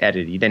videos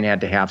edited. You then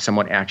had to have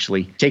someone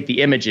actually take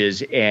the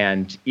images,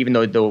 and even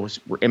though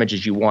those were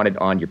images you wanted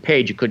on your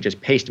page, you couldn't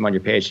just paste them on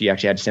your page. So you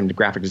actually had to send them to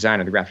graphic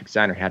designer. The graphic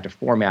designer had to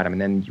format them, and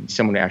then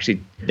someone would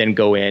actually then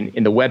go in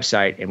the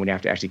website and would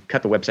have to actually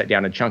cut the website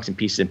down in chunks and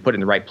pieces and put it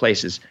in the right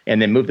places, and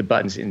then move the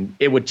buttons. And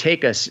it would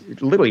take us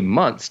literally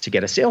months to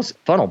get a sales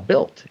funnel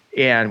built.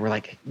 And we're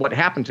like, what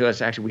happened to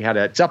us? Actually, we had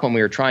a supplement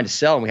we were trying to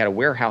sell, and we had a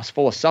warehouse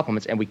full of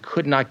supplements, and we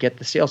could not get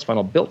the sales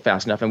funnel built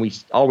fast enough.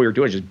 And all we were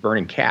doing was just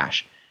burning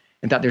cash.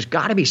 And thought there's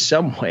got to be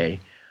some way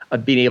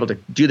of being able to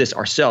do this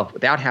ourselves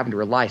without having to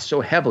rely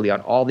so heavily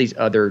on all these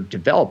other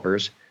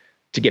developers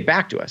to get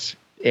back to us.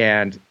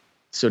 And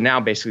so now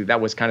basically that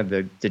was kind of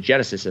the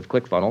genesis of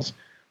ClickFunnels,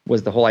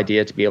 was the whole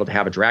idea to be able to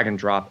have a drag and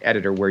drop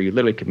editor where you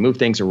literally could move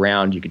things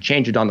around, you could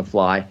change it on the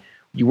fly.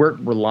 You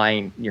weren't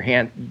relying you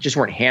just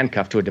weren't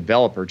handcuffed to a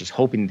developer, just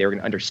hoping they were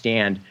going to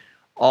understand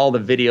all the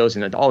videos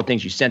and all the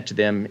things you sent to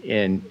them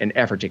in an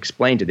effort to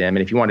explain to them.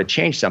 And if you wanted to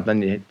change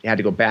something, you had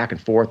to go back and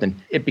forth. And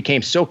it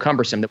became so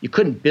cumbersome that you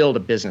couldn't build a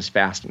business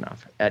fast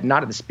enough,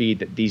 not at the speed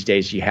that these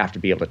days you have to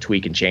be able to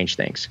tweak and change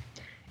things.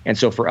 And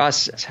so for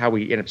us, that's how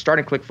we ended up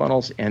starting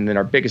ClickFunnels. And then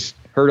our biggest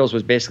hurdles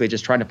was basically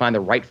just trying to find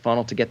the right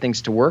funnel to get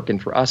things to work. And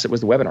for us, it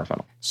was the webinar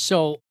funnel.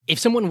 So if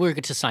someone were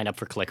to sign up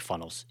for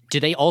ClickFunnels, do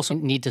they also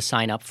need to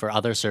sign up for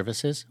other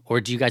services?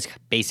 Or do you guys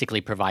basically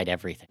provide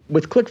everything?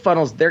 With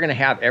ClickFunnels, they're going to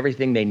have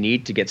everything they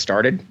need to get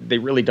started. They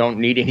really don't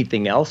need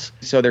anything else.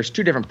 So there's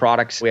 2 different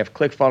products. We have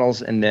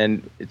ClickFunnels, and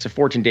then it's a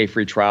 14-day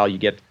free trial. You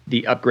get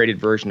the upgraded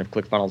version of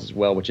ClickFunnels as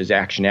well, which is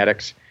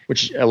Actionetics,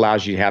 which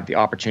allows you to have the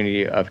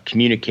opportunity of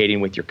communicating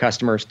with your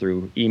customers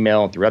through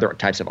email and through other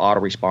types of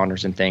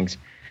autoresponders and things.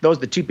 Those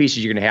are the 2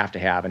 pieces you're going to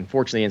have. And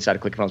fortunately, inside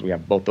of ClickFunnels, we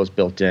have both those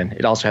built in.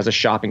 It also has a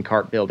shopping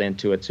cart built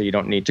into it, so you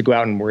don't need to go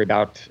out and worry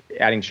about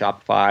adding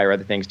Shopify or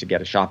other things to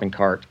get a shopping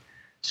cart.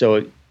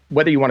 So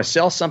whether you want to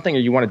sell something or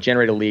you want to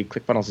generate a lead,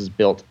 ClickFunnels is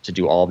built to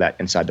do all of that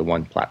inside the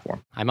one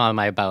platform. I'm on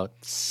my about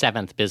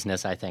 7th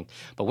business, I think.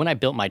 But when I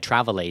built my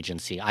travel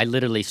agency, I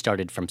literally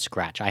started from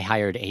scratch. I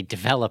hired a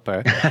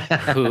developer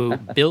who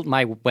built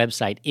my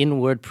website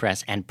in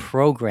WordPress and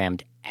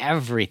programmed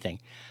everything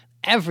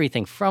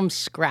from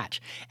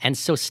scratch. And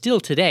so still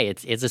today,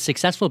 it's a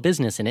successful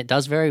business and it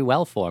does very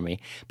well for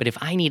me. But if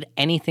I need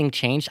anything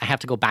changed, I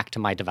have to go back to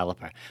my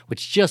developer,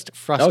 which just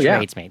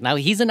frustrates me. Now,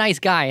 he's a nice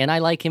guy and I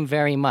like him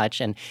very much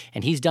and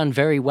he's done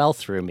very well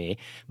through me.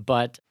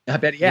 But I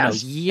bet he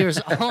has. Years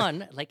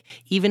on,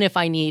 even if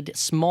I need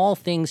small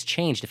things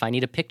changed, if I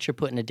need a picture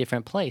put in a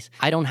different place,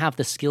 I don't have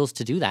the skills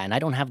to do that. And I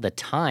don't have the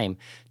time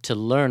to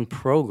learn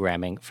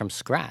programming from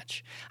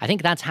scratch. I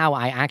think that's how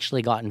I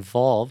actually got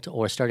involved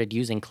or started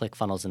using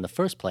ClickFunnels in the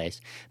first place,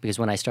 because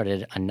when I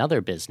started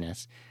another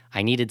business,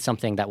 I needed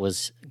something that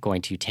was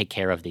going to take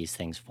care of these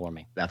things for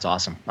me. That's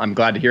awesome. I'm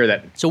glad to hear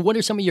that. So what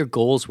are some of your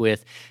goals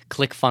with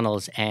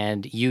ClickFunnels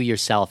and you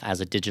yourself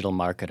as a digital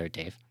marketer,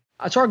 Dave?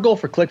 So our goal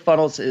for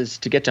ClickFunnels is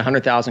to get to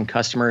 100,000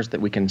 customers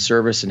that we can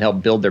service and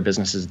help build their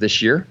businesses this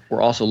year.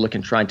 We're also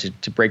trying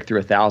to break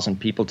through 1,000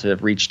 people to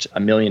have reached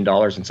 $1 million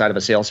inside of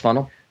a sales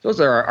funnel. Those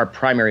are our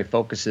primary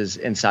focuses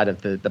inside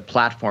of the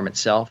platform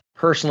itself.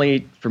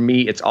 Personally, for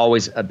me, it's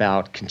always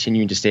about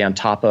continuing to stay on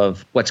top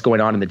of what's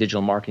going on in the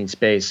digital marketing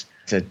space.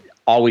 It's an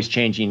always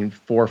changing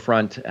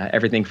forefront,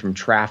 everything from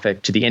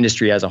traffic to the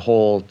industry as a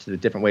whole, to the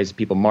different ways that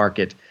people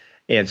market.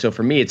 And so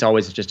for me, it's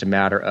always just a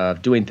matter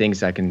of doing things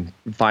that can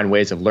find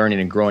ways of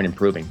learning and growing and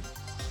improving.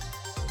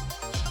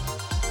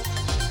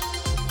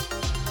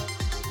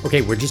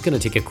 Okay, we're just going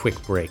to take a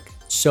quick break.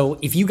 So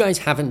if you guys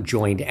haven't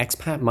joined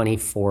Expat Money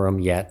Forum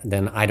yet,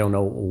 then I don't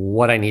know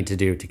what I need to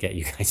do to get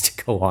you guys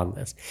to go on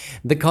this.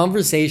 The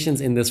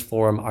conversations in this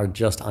forum are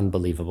just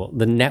unbelievable.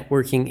 The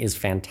networking is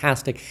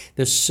fantastic.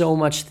 There's so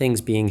much things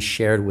being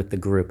shared with the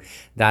group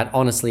that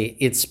honestly,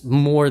 it's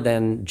more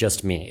than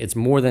just me. It's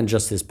more than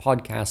just this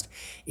podcast.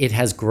 It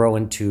has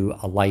grown to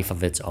a life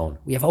of its own.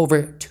 We have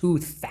over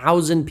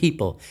 2,000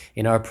 people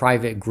in our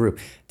private group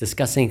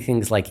discussing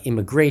things like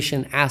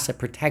immigration, asset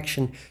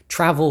protection,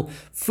 travel,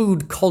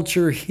 food,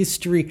 culture,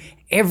 history,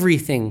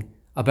 everything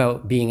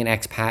about being an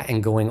expat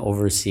and going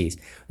overseas.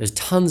 There's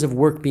tons of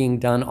work being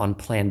done on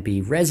Plan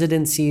B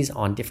residencies,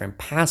 on different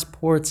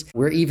passports.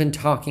 We're even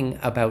talking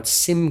about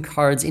SIM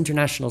cards,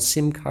 international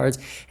SIM cards,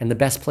 and the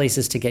best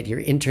places to get your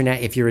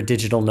internet if you're a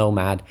digital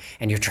nomad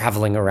and you're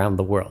traveling around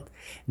the world.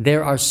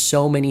 There are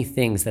so many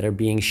things that are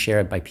being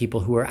shared by people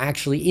who are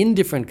actually in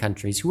different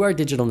countries, who are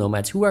digital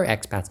nomads, who are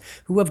expats,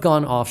 who have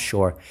gone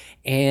offshore,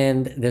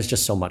 and there's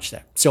just so much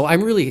there. So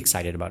I'm really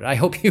excited about it. I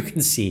hope you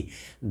can see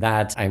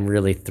that I'm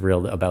really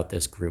thrilled about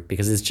this group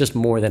because it's just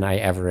more than I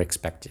ever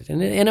expected.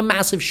 And a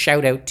massive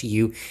shout out to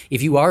you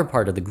if you are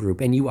part of the group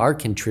and you are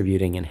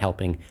contributing and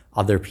helping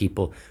other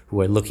people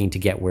who are looking to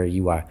get where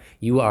you are.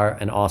 You are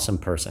an awesome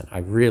person. I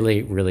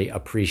really, really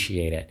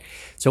appreciate it.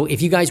 So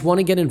if you guys want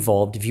to get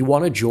involved, if you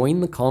want to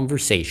join the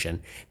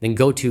conversation, then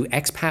go to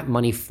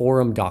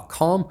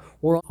expatmoneyforum.com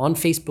or on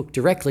Facebook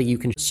directly. You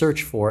can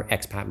search for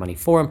Expat Money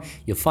Forum.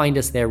 You'll find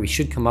us there. We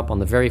should come up on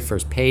the very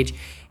first page.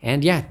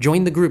 And yeah,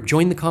 join the group,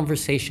 join the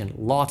conversation.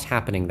 Lots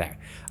happening there.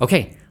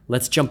 Okay,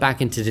 let's jump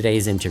back into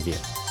today's interview.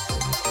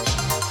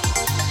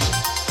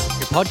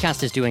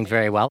 Podcast is doing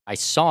very well. I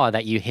saw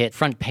that you hit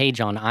front page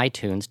on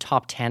iTunes,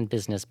 top 10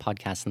 business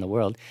podcasts in the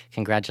world.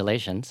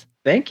 Congratulations.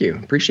 Thank you.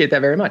 Appreciate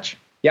that very much.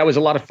 Yeah, it was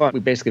a lot of fun. We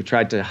basically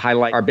tried to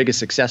highlight our biggest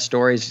success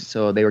stories.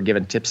 So they were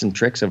given tips and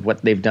tricks of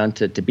what they've done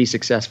to be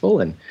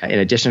successful. And in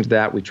addition to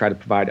that, we try to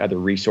provide other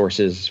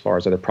resources as far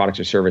as other products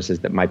or services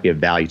that might be of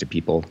value to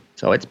people.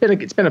 So it's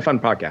been a fun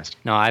podcast.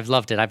 No, I've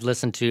loved it. I've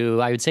listened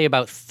to, I would say,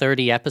 about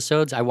 30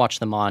 episodes. I watch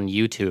them on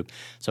YouTube.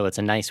 So it's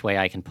a nice way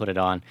I can put it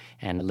on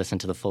and listen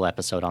to the full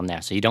episode on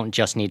there. So you don't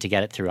just need to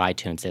get it through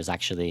iTunes. There's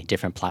actually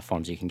different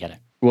platforms you can get it.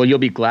 Well, you'll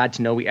be glad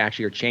to know we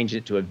actually are changing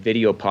it to a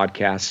video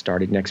podcast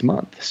starting next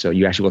month. So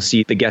you actually will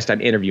see the guest I'm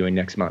interviewing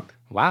next month.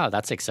 Wow,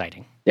 that's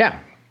exciting. Yeah.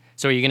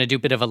 So are you going to do a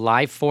bit of a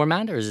live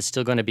format or is it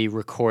still going to be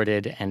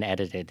recorded and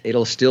edited?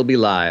 It'll still be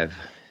live.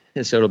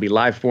 So it'll be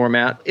live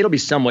format. It'll be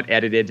somewhat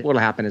edited. What'll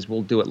happen is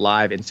we'll do it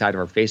live inside of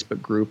our Facebook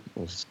group.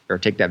 We'll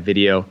take that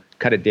video,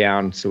 cut it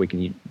down so we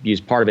can use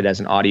part of it as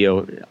an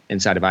audio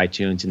inside of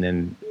iTunes and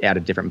then add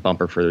a different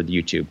bumper for the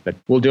YouTube. But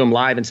we'll do them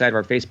live inside of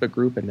our Facebook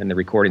group and then the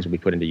recordings will be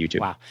put into YouTube.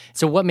 Wow.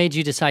 So what made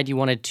you decide you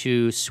wanted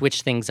to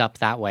switch things up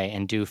that way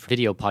and do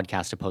video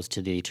podcast opposed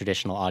to the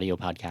traditional audio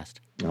podcast?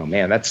 Oh,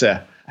 man, that's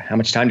how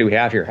much time do we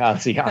have here?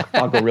 Let's see.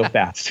 I'll go real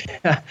fast.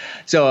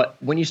 So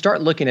when you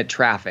start looking at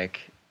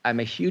traffic, I'm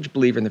a huge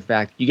believer in the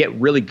fact you get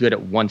really good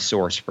at one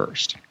source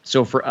first.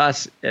 So for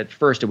us, at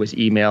first it was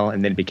email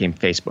and then it became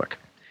Facebook.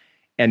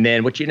 And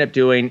then what you end up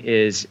doing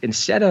is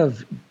instead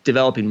of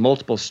developing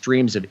multiple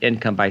streams of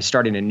income by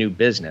starting a new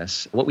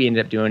business, what we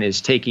ended up doing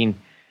is taking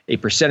a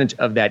percentage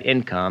of that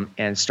income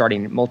and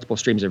starting multiple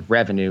streams of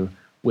revenue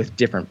with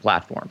different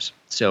platforms.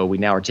 So we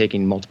now are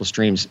taking multiple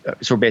streams.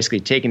 So we're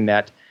basically taking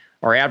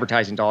our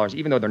advertising dollars,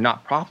 even though they're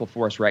not profitable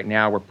for us right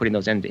now, we're putting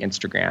those into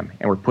Instagram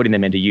and we're putting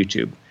them into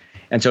YouTube.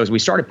 And so as we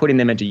started putting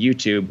them into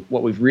YouTube,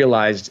 what we've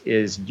realized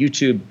is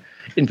YouTube,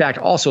 in fact,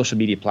 all social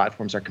media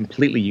platforms are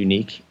completely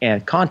unique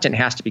and content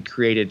has to be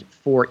created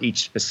for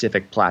each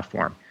specific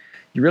platform.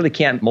 You really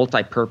can't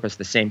multi-purpose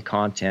the same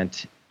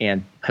content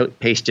and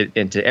paste it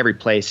into every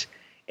place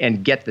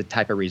and get the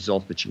type of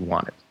result that you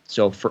wanted.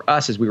 So for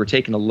us, as we were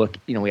taking a look,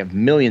 we have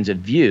millions of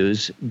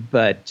views,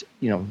 but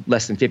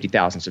less than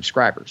 50,000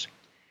 subscribers.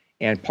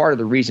 And part of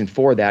the reason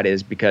for that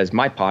is because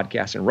my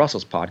podcast and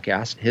Russell's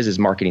podcast, his is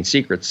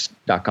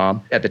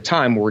marketingsecrets.com, at the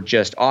time were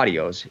just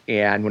audios.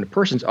 And when a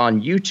person's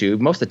on YouTube,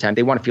 most of the time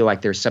they want to feel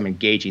like there's some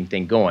engaging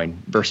thing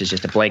going versus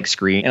just a blank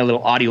screen and a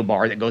little audio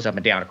bar that goes up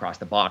and down across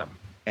the bottom.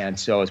 And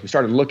so as we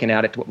started looking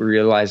at it, what we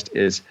realized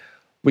is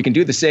we can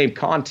do the same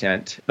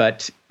content,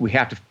 but we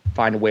have to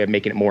find a way of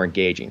making it more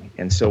engaging.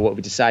 And so what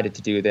we decided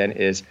to do then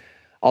is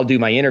I'll do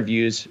my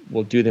interviews,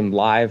 we'll do them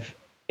live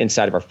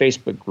inside of our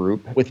Facebook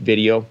group with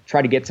video,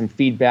 try to get some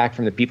feedback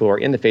from the people who are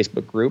in the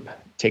Facebook group,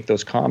 take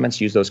those comments,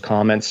 use those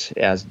comments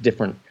as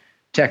different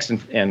text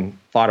and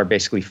fodder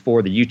basically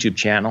for the YouTube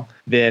channel,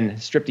 then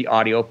strip the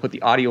audio, put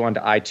the audio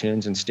onto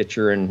iTunes and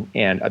Stitcher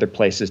and other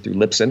places through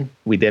Libsyn.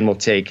 We then will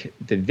take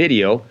the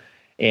video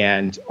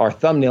and our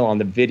thumbnail on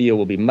the video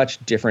will be much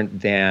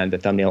different than the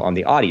thumbnail on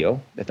the audio.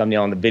 The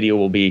thumbnail on the video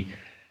will be,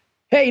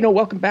 hey,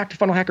 welcome back to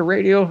Funnel Hacker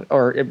Radio,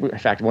 or in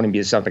fact, it won't even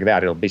be something like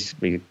that. It'll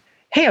basically be,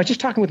 hey, I was just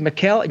talking with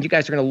Mikkel, and you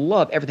guys are going to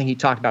love everything he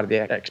talked about at the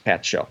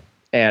Expat Show.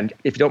 And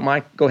if you don't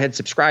mind, go ahead and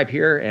subscribe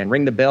here and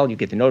ring the bell. You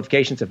get the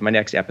notifications of my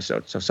next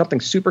episode. So something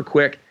super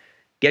quick,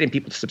 getting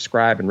people to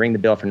subscribe and ring the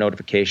bell for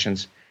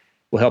notifications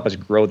will help us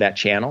grow that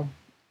channel.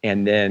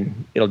 and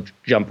then it'll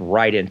jump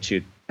right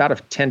into about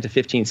a 10 to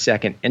 15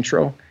 second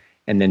intro,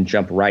 and then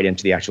jump right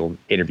into the actual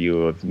interview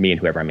of me and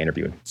whoever I'm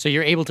interviewing. So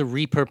you're able to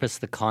repurpose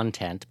the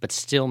content, but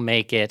still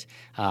make it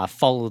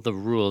follow the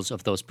rules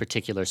of those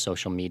particular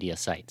social media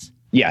sites.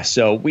 Yeah,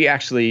 so we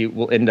actually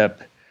will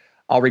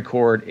I'll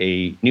record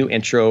a new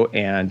intro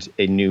and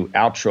a new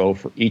outro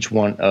for each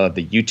one of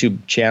the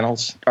YouTube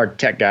channels. Our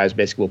tech guys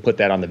basically will put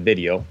that on the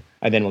video,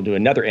 and then we'll do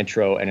another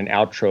intro and an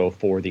outro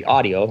for the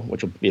audio,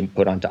 which will be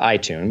put onto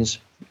iTunes.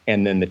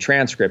 And then the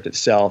transcript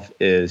itself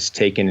is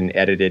taken and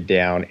edited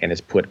down and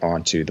is put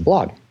onto the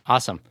blog.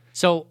 Awesome.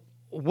 So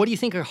what do you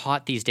think are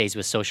hot these days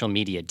with social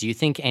media? Do you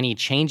think any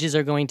changes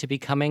are going to be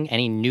coming?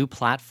 Any new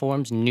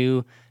platforms,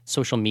 new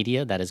social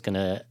media that is going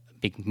to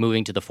be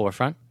moving to the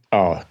forefront?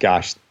 Oh,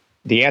 gosh.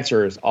 The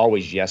answer is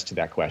always yes to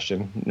that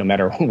question. No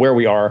matter where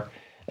we are,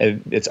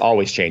 it's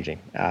always changing.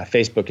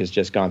 Facebook has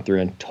just gone through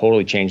and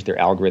totally changed their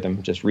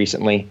algorithm just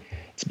recently.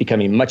 It's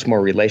becoming much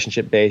more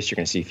relationship-based. You're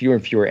going to see fewer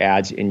and fewer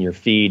ads in your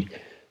feed.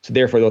 So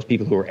therefore, those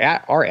people who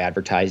are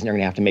advertising are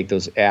going to have to make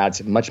those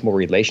ads much more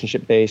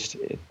relationship-based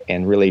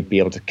and really be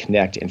able to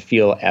connect and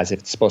feel as if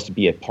it's supposed to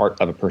be a part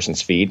of a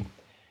person's feed.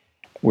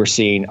 We're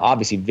seeing,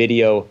 obviously,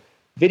 video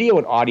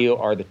and audio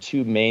are the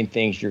two main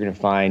things you're going to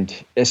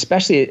find,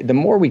 especially the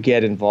more we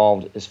get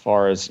involved as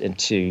far as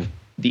into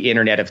the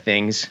Internet of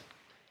Things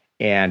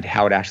and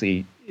how it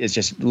actually is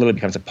just literally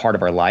becomes a part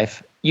of our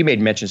life. You made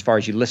mention as far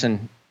as you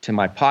listen to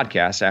my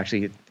podcast,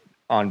 actually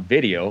on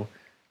video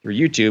through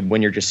YouTube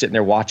when you're just sitting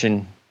there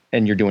watching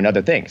and you're doing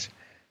other things.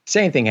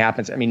 Same thing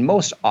happens. I mean,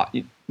 most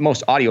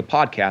audio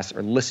podcasts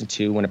are listened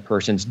to when a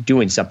person's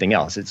doing something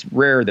else. It's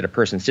rare that a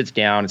person sits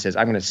down and says,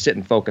 I'm going to sit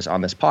and focus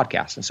on this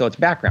podcast. And so it's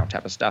background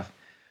type of stuff.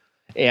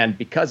 And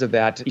because of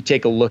that, you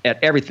take a look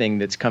at everything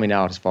that's coming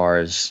out as far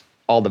as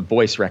all the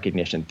voice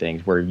recognition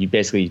things, where you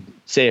basically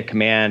say a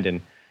command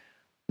and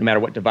no matter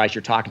what device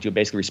you're talking to, it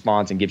basically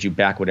responds and gives you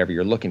back whatever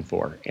you're looking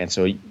for. And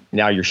so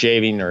now you're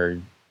shaving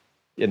or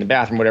in the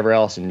bathroom, whatever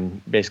else,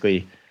 and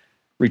basically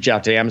reach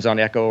out to Amazon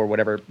Echo or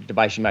whatever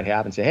device you might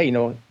have and say,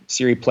 hey,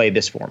 Siri, play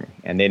this for me.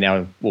 And they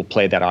now will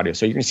play that audio.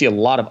 So you're going to see a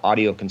lot of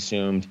audio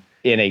consumed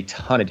in a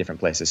ton of different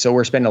places. So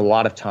we're spending a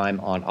lot of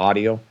time on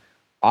audio.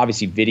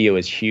 Obviously, video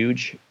is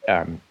huge.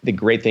 The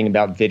great thing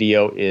about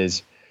video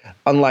is,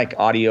 unlike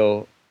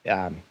audio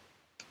on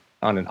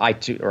an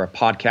iTunes or a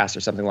podcast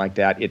or something like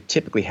that, it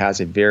typically has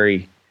a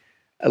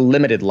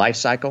limited life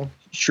cycle.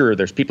 Sure,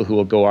 there's people who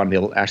will go on,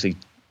 they'll actually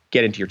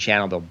get into your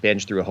channel, they'll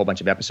binge through a whole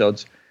bunch of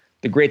episodes.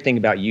 The great thing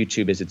about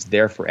YouTube is it's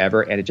there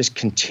forever, and it just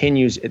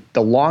continues.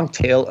 The long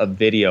tail of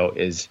video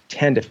is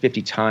 10 to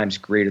 50 times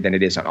greater than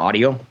it is on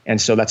audio.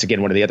 And so that's,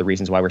 again, one of the other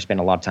reasons why we're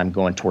spending a lot of time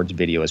going towards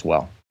video as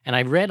well. And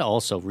I read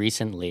also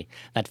recently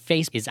that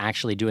Facebook is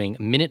actually doing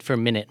minute for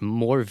minute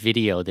more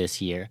video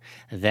this year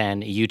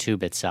than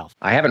YouTube itself.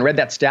 I haven't read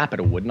that stat,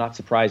 but it would not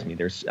surprise me.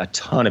 There's a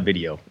ton of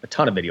video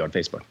on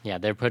Facebook. Yeah,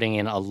 they're putting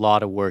in a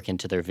lot of work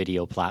into their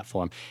video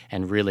platform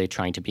and really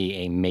trying to be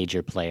a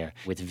major player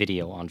with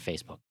video on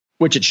Facebook.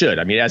 Which it should.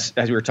 I mean, as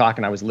we were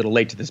talking, I was a little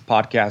late to this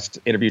podcast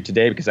interview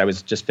today because I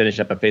was just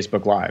finishing up a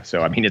Facebook Live.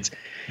 So, I mean,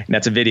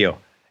 that's a video.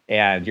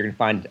 And you're going to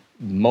find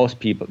most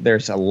people,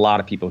 there's a lot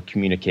of people who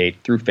communicate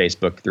through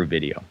Facebook, through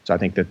video. So I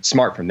think that's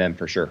smart from them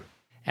for sure.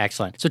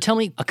 Excellent. So tell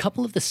me a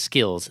couple of the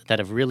skills that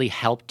have really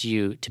helped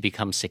you to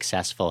become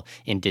successful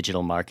in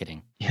digital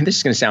marketing. Yeah, this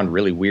is going to sound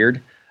really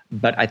weird,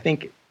 but I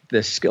think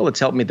the skill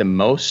that's helped me the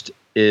most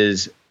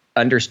is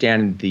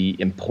understanding the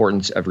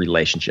importance of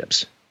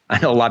relationships. I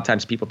know a lot of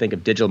times people think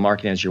of digital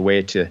marketing as your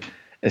way to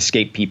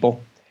escape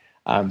people.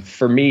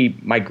 For me,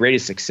 my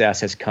greatest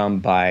success has come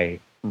by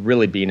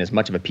really being as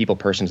much of a people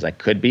person as I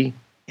could be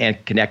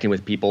and connecting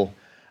with people.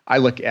 I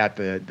look at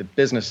the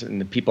business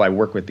and the people I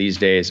work with these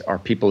days are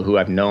people who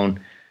I've known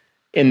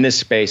in this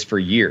space for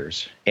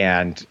years.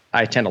 And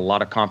I attend a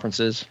lot of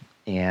conferences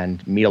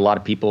and meet a lot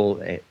of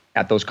people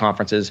at those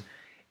conferences.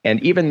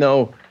 And even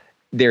though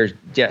there's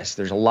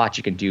a lot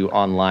you can do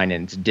online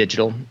and it's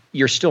digital,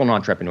 you're still an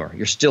entrepreneur.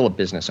 You're still a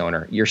business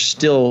owner. You're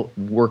still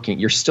working.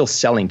 You're still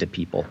selling to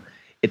people.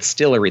 It's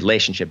still a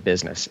relationship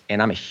business.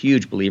 And I'm a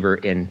huge believer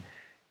in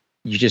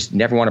you just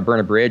never want to burn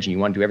a bridge and you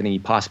want to do everything you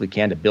possibly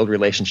can to build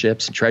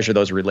relationships and treasure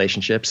those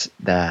relationships.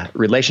 The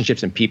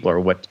relationships and people are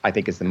what I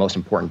think is the most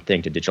important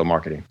thing to digital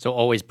marketing. So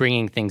always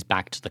bringing things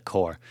back to the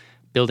core.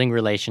 Building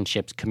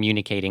relationships,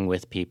 communicating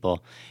with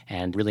people,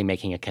 and really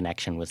making a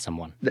connection with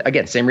someone.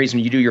 Again, same reason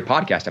you do your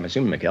podcast, I'm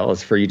assuming, Mikkel,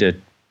 is for you to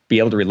be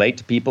able to relate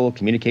to people,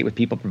 communicate with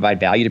people,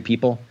 provide value to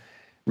people,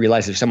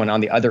 realize there's someone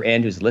on the other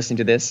end who's listening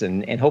to this,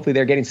 and hopefully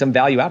they're getting some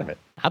value out of it.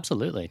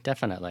 Absolutely,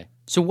 definitely.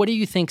 So what do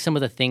you think some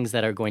of the things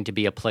that are going to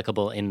be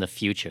applicable in the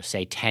future,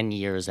 say 10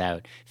 years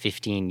out,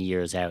 15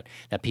 years out,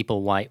 that people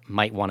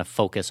might want to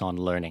focus on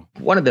learning?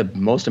 One of the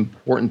most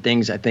important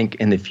things, I think,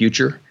 in the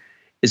future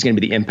is going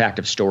to be the impact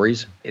of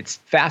stories. It's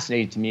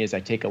fascinating to me as I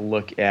take a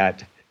look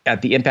at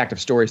the impact of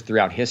stories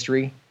throughout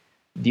history.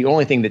 The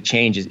only thing that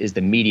changes is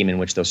the medium in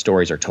which those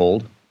stories are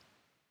told.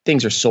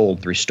 Things are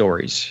sold through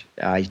stories.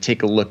 You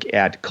take a look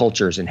at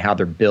cultures and how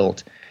they're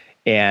built.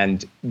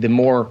 And the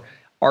more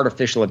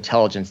artificial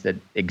intelligence that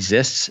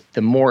exists,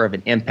 the more of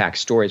an impact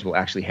stories will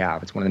actually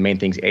have. It's one of the main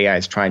things AI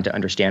is trying to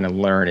understand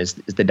and learn is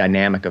the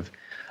dynamic of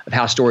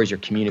how stories are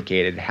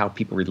communicated, how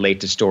people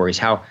relate to stories,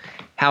 how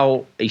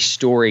a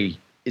story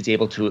is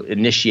able to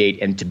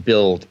initiate and to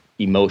build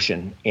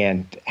emotion,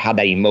 and how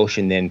that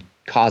emotion then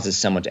causes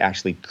someone to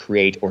actually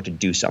create or to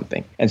do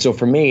something. And so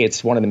for me,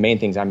 it's one of the main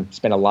things I'm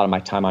spending a lot of my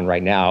time on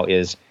right now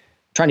is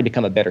trying to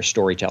become a better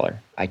storyteller.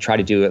 I try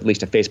to do at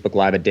least a Facebook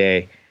Live a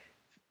day,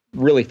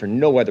 really for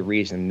no other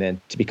reason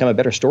than to become a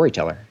better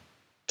storyteller,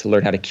 to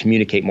learn how to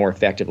communicate more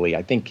effectively.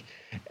 I think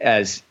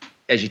as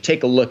you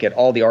take a look at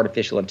all the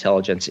artificial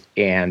intelligence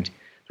and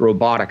the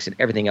robotics and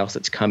everything else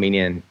that's coming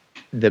in,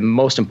 the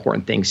most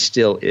important thing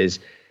still is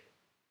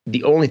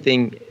the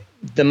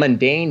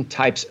mundane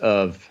types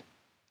of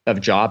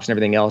jobs and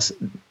everything else,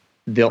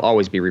 they'll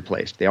always be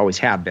replaced. They always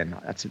have been.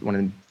 That's one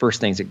of the first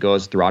things that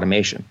goes through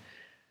automation.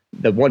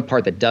 The one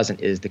part that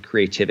doesn't is the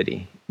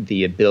creativity,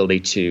 the ability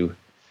to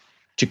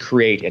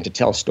create and to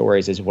tell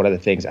stories is one of the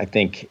things I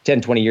think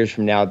 10, 20 years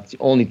from now, the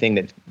only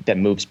thing that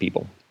moves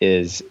people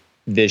is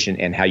vision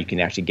and how you can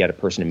actually get a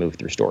person to move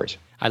through stories.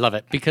 I love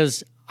it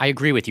because I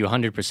agree with you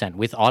 100%.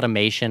 With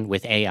automation,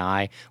 with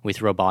AI,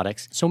 with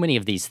robotics, so many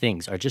of these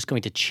things are just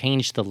going to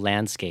change the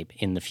landscape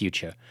in the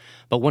future.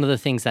 But one of the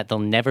things that they'll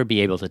never be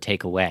able to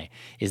take away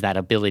is that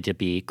ability to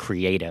be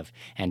creative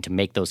and to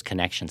make those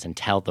connections and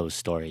tell those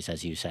stories,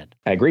 as you said.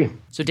 I agree.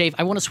 So Dave,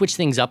 I want to switch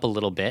things up a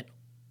little bit.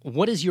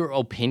 What is your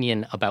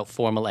opinion about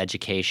formal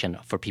education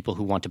for people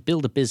who want to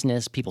build a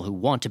business, people who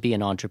want to be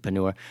an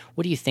entrepreneur?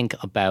 What do you think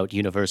about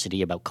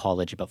university, about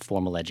college, about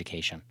formal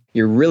education?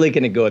 You're really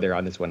going to go there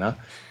on this one, huh?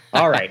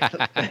 All right.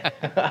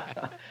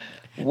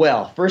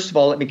 Well, first of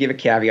all, let me give a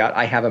caveat.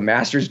 I have a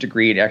master's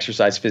degree in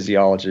exercise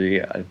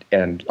physiology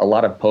and a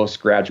lot of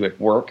postgraduate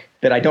work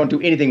that I don't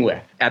do anything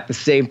with. At the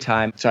same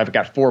time, so I've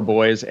got 4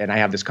 boys, and I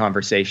have this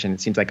conversation,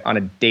 it seems like on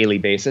a daily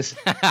basis.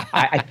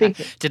 I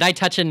think... Did I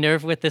touch a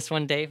nerve with this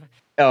one, Dave?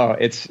 Oh,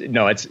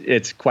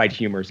 it's quite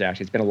humorous,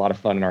 actually. It's been a lot of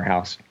fun in our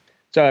house.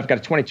 So I've got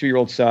a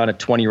 22-year-old son, a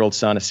 20-year-old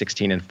son, a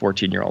 16 and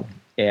 14-year-old.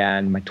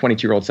 And my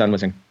 22-year-old son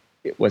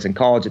was in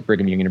college at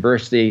Brigham Young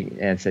University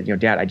and said,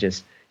 Dad,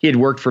 he had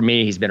worked for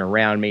me. He's been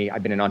around me.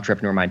 I've been an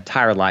entrepreneur my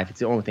entire life. It's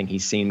the only thing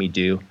he's seen me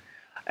do.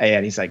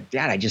 And he's like,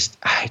 Dad, I just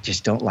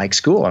don't like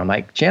school. And I'm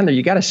like, Chandler,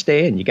 you got to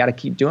stay in. You got to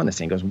keep doing this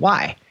thing. He goes,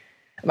 why?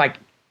 I'm like,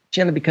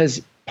 Chandler,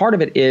 because part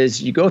of it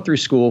is you go through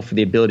school for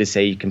the ability to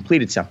say you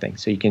completed something.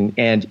 So you can,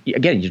 and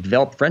again, you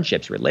develop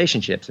friendships,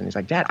 relationships. And he's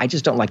like, Dad, I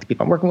just don't like the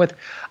people I'm working with.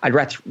 I'd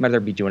rather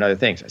be doing other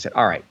things. I said,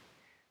 all right,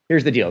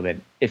 here's the deal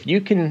then. If you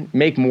can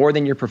make more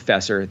than your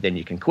professor, then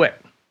you can quit.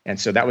 And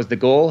so that was the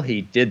goal.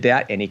 He did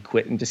that and he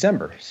quit in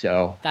December.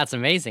 So that's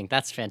amazing.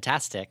 That's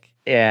fantastic.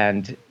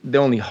 And the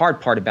only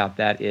hard part about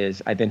that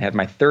is I then had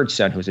my third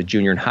son, who's a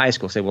junior in high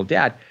school, say, well,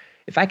 Dad,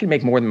 if I can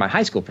make more than my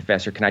high school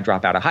professor, can I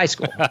drop out of high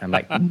school? I'm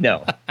like,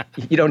 no,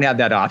 you don't have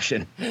that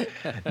option.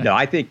 No,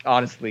 I think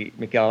honestly,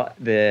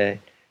 Mikkel,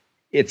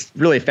 it's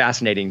really a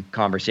fascinating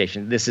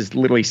conversation. This is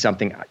literally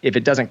something, if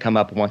it doesn't come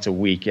up once a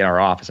week in our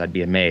office, I'd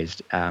be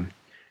amazed.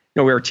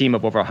 We're a team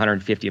of over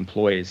 150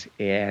 employees.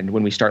 And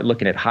when we start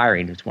looking at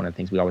hiring, it's one of the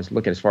things we always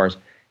look at as far as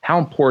how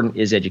important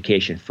is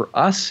education. For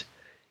us,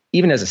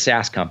 even as a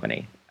SaaS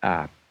company,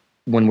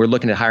 when we're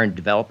looking at hiring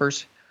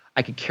developers,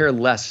 I could care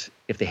less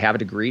if they have a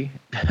degree.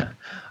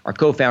 Our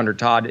co-founder,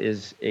 Todd,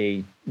 is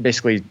a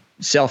basically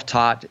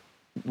self-taught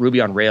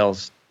Ruby on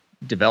Rails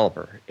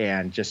developer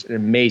and just an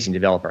amazing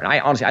developer. And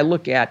I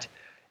look at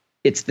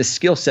it's the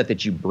skill set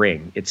that you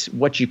bring. It's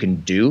what you can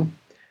do.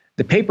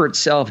 The paper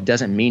itself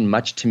doesn't mean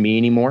much to me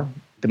anymore.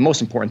 The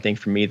most important thing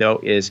for me, though,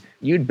 is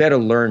you'd better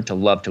learn to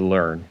love to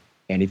learn.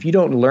 And if you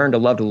don't learn to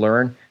love to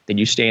learn, then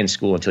you stay in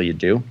school until you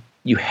do.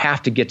 You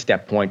have to get to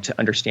that point to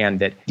understand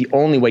that the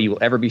only way you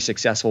will ever be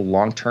successful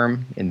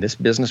long-term in this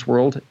business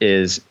world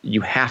is you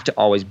have to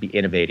always be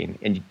innovating.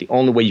 And the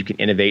only way you can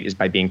innovate is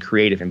by being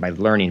creative and by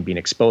learning, being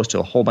exposed to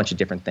a whole bunch of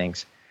different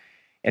things.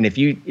 And if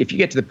you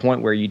get to the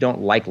point where you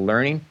don't like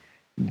learning,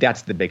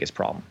 that's the biggest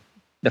problem.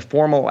 The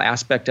formal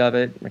aspect of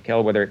it,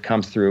 Mikkel, whether it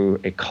comes through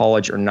a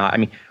college or not,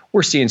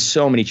 we're seeing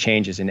so many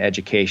changes in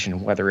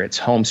education, whether it's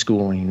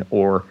homeschooling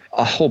or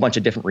a whole bunch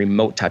of different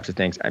remote types of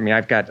things.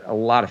 I've got a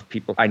lot of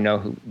people I know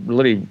who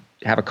literally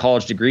have a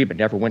college degree but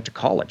never went to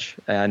college,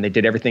 and they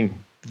did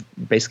everything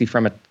basically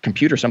from a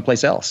computer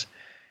someplace else.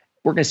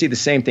 We're going to see the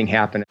same thing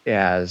happen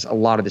as a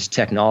lot of this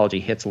technology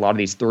hits a lot of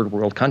these third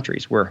world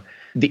countries where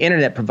the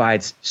internet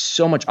provides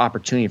so much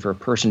opportunity for a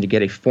person to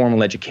get a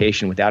formal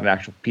education without an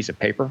actual piece of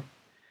paper,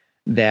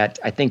 that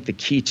I think the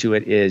key to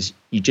it is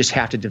you just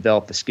have to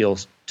develop the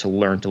skills to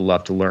learn to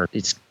love to learn.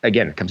 It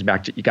comes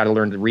back to you got to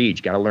learn to read.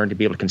 You got to learn to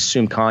be able to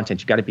consume content.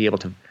 You got to be able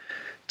to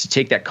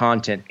take that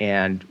content,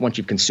 and once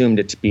you've consumed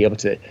it, to be able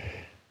to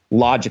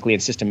logically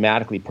and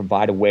systematically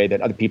provide a way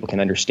that other people can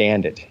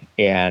understand it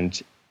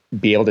and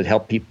be able to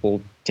help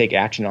people take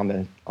action on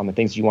the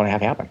things you want to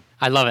have happen.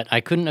 I love it.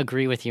 I couldn't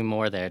agree with you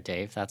more there,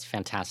 Dave. That's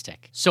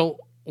fantastic. So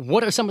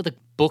what are some of the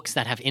books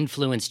that have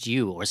influenced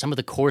you, or some of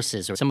the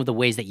courses, or some of the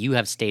ways that you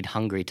have stayed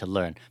hungry to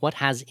learn? What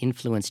has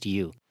influenced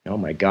you? Oh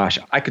my gosh.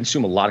 I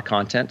consume a lot of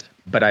content,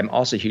 but I'm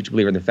also a huge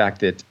believer in the fact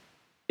that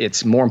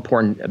it's more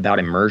important about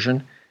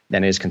immersion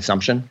than it is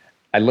consumption.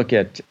 I look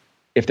at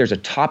if there's a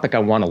topic I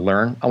want to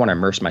learn, I want to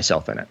immerse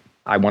myself in it.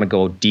 I want to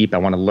go deep. I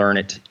want to learn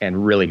it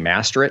and really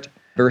master it.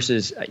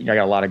 Versus, I got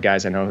a lot of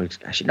guys I know who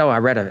actually, no, I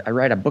read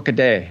a book a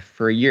day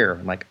for a year.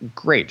 I'm like,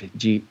 great.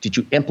 Did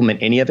you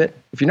implement any of it?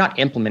 If you're not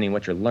implementing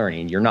what you're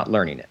learning, you're not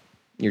learning it.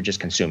 You're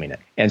just consuming it.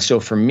 And so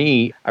for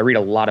me, I read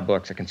a lot of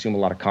books. I consume a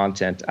lot of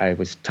content. I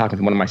was talking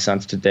to one of my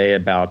sons today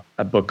about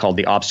a book called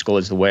The Obstacle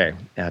is the Way,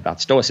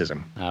 about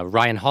Stoicism.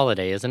 Ryan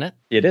Holiday, isn't it?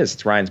 It is.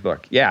 It's Ryan's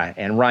book. Yeah.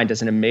 And Ryan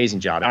does an amazing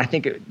job. And I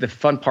think the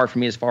fun part for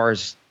me as far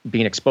as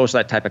being exposed to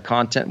that type of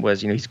content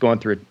was, he's going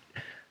through a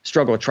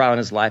struggle, a trial in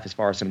his life as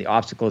far as some of the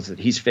obstacles that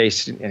he's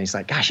faced. And he's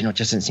like, gosh, it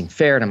just doesn't seem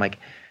fair. And I'm like,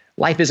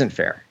 life isn't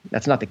fair.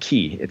 That's not the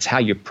key. It's how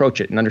you approach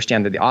it and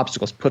understand that the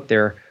obstacle's put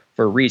there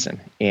for a reason.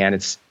 And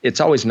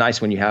it's always nice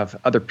when you have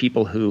other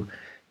people who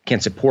can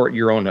support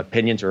your own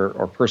opinions or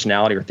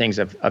personality or things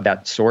of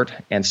that sort.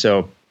 And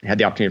so I had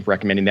the opportunity of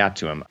recommending that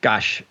to him.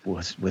 Gosh,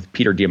 was with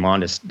Peter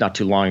Diamandis not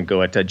too long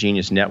ago at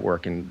Genius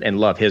Network and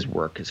love his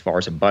work as far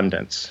as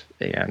abundance,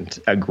 and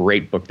a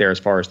great book there as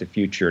far as the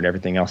future and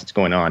everything else that's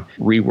going on.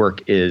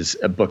 Rework is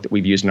a book that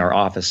we've used in our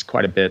office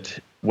quite a bit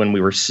when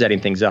we were setting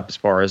things up as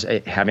far as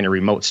having a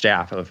remote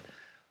staff of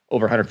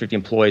over 150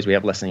 employees. We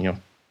have less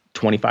than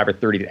 25 or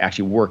 30 that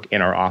actually work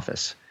in our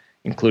office,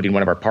 including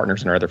one of our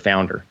partners and our other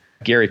founder.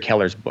 Gary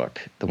Keller's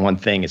book, The One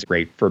Thing, is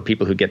great for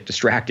people who get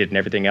distracted and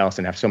everything else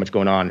and have so much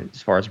going on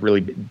as far as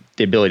really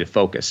the ability to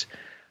focus.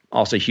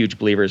 Also a huge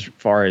believer as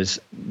far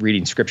as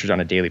reading scriptures on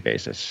a daily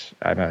basis.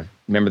 I'm a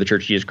member of the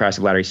Church of Jesus Christ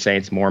of Latter-day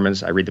Saints,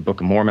 Mormons. I read the Book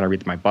of Mormon. I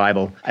read my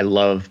Bible. I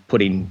love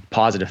putting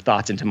positive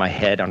thoughts into my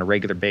head on a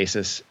regular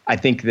basis. I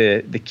think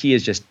the key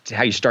is just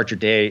how you start your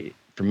day.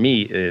 For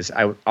me, is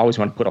I always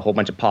want to put a whole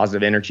bunch of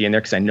positive energy in there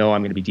because I know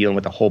I'm going to be dealing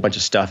with a whole bunch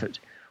of stuff,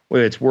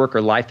 whether it's work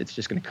or life, that's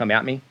just going to come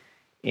at me.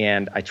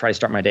 And I try to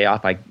start my day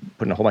off by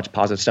putting a whole bunch of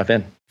positive stuff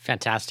in.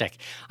 Fantastic.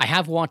 I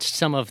have watched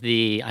some of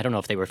the, I don't know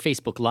if they were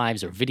Facebook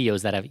Lives or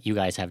videos that you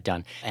guys have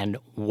done, and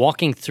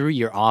walking through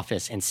your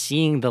office and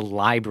seeing the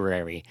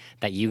library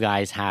that you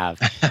guys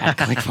have at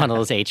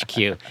ClickFunnels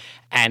HQ.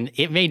 And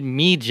it made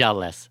me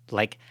jealous.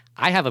 Like,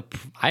 I have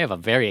a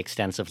very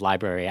extensive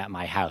library at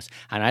my house,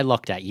 and I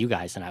looked at you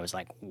guys and I was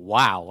like,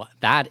 wow,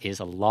 that is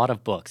a lot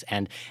of books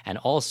and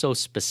also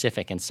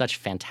specific and such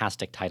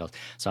fantastic titles.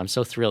 So I'm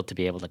so thrilled to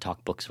be able to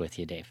talk books with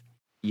you, Dave.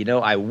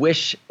 I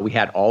wish we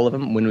had all of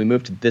them. When we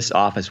moved to this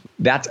office,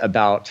 that's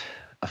about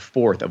a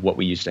fourth of what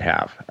we used to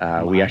have.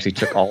 Wow. We actually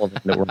took all of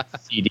them that were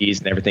CDs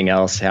and everything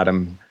else, had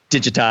them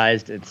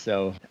digitized. And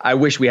so I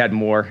wish we had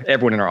more.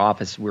 Everyone in our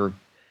office, we're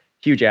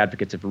huge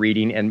advocates of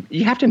reading, and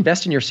you have to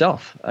invest in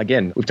yourself.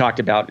 Again, we've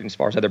talked about as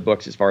far as other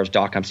books, as far as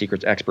 .com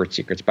Secrets, Expert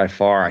Secrets, by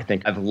far. I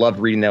think I've loved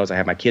reading those. I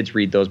have my kids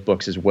read those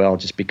books as well,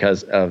 just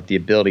because of the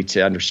ability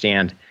to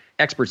understand.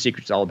 Expert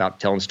Secrets is all about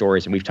telling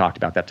stories, and we've talked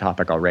about that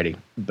topic already.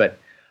 But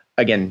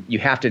again, you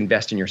have to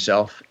invest in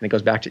yourself, and it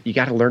goes back to you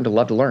got to learn to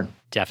love to learn.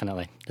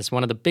 Definitely. It's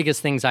one of the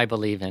biggest things I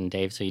believe in,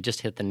 Dave, so you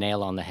just hit the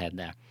nail on the head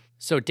there.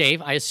 So,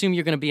 Dave, I assume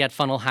you're going to be at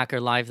Funnel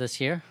Hacker Live this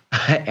year?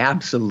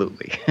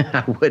 Absolutely.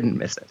 I wouldn't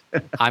miss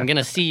it. I'm going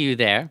to see you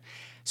there.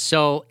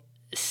 So,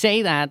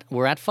 say that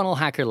we're at Funnel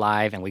Hacker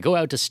Live and we go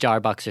out to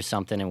Starbucks or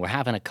something and we're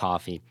having a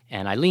coffee.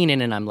 And I lean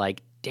in and I'm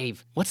like,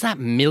 Dave, what's that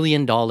 $1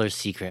 million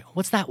secret?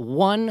 What's that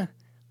 $1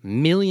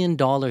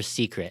 million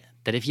secret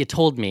that if you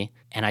told me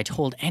and I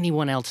told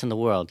anyone else in the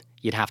world,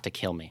 you'd have to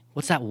kill me?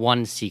 What's that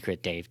one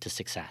secret, Dave, to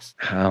success?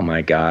 Oh,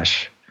 my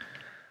gosh.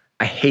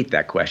 I hate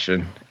that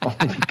question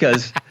only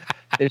because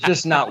there's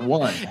just not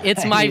one.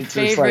 It's my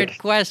favorite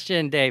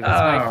question, Dave. It's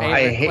my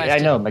favorite question. I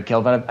know,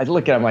 Mikhail, but I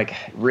look at it, I'm like,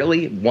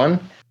 really?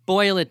 One?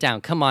 Boil it down.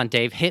 Come on,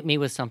 Dave. Hit me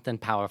with something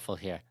powerful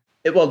here.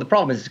 Well, the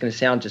problem is it's going to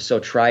sound just so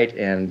trite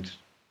and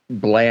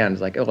bland,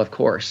 like, oh, of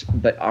course.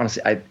 But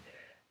honestly,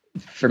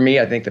 for me,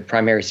 I think the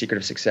primary secret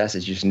of success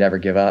is you just never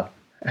give up.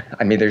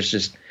 I mean, there's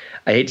just,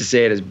 I hate to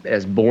say it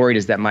as boring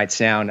as that might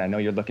sound. I know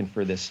you're looking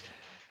for this,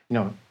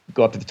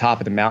 go up to the top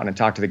of the mountain and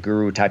talk to the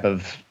guru type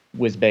of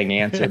whiz-bang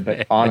answer.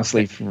 But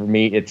honestly, for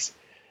me, it's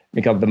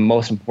become the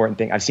most important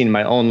thing I've seen in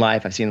my own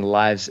life. I've seen in the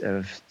lives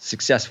of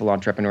successful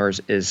entrepreneurs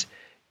is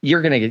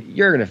you're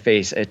gonna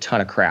face a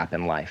ton of crap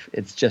in life.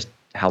 It's just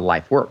how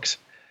life works.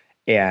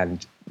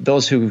 And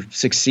those who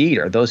succeed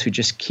are those who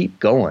just keep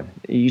going.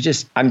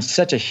 I'm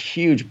such a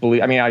huge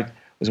believer. I mean, I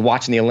was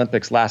watching the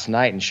Olympics last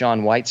night, and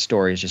Shaun White's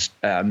story is just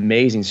an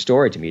amazing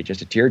story to me. It's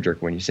just a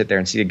tearjerker when you sit there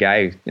and see a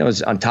guy who,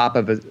 is on top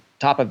of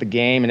the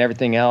game and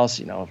everything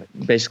else.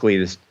 Basically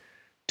this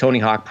Tony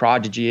Hawk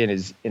prodigy in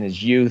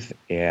his youth,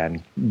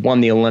 and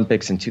won the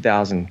Olympics in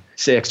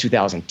 2006,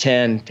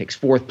 2010, takes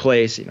fourth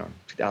place,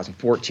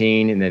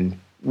 2014, and then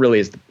really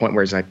is the point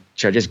where he's like,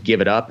 should I just give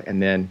it up?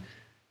 And then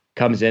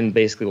comes in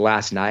basically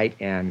last night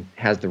and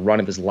has the run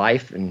of his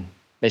life and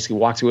basically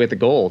walks away with the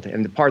gold.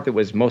 And the part that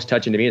was most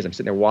touching to me as I'm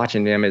sitting there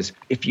watching him is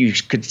if you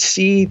could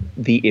see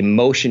the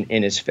emotion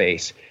in his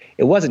face,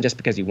 it wasn't just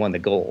because he won the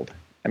gold.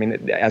 I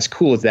mean, as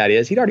cool as that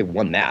is, he'd already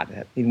won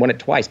that. He'd won it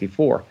twice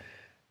before.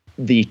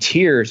 the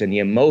tears and the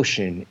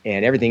emotion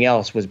and everything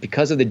else was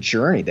because of the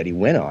journey that he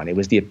went on. It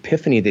was the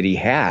epiphany that he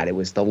had. It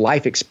was the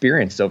life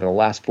experience over the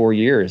last 4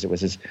 years. It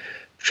was his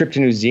trip to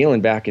New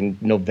Zealand back in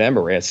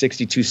November. He had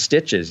 62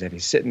 stitches, and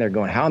he's sitting there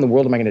going, how in the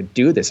world am I going to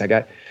do this? I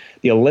got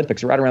the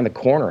Olympics right around the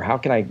corner. How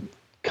can I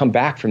come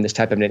back from this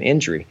type of an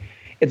injury?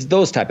 It's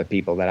those type of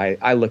people that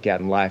I look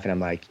at in life, and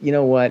I'm like, you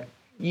know what?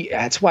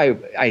 That's why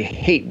I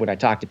hate when I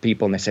talk to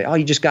people and they say, oh,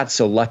 you just got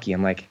so lucky.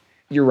 I'm like,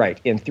 you're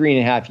right. In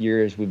 3.5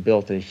 years, we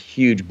built a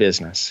huge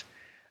business,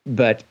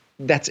 but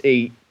that's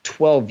a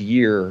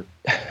 12-year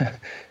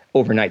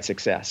overnight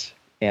success.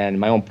 And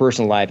my own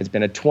personal life has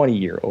been a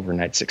 20-year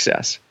overnight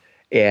success.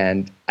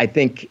 And I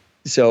think,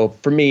 so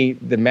for me,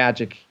 the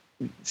magic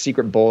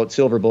secret bullet,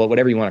 silver bullet,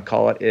 whatever you want to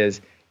call it,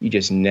 is you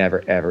just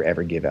never, ever,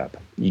 ever give up.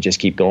 You just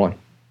keep going.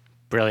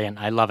 Brilliant.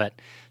 I love it.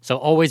 So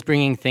always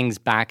bringing things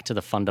back to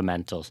the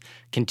fundamentals.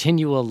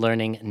 Continual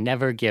learning,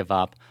 never give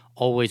up,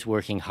 always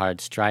working hard,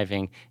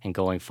 striving, and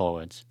going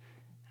forwards.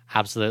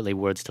 Absolutely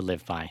words to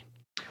live by.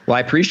 Well,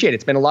 I appreciate it.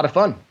 It's been a lot of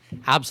fun.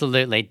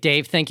 Absolutely.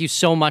 Dave, thank you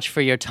so much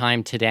for your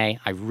time today.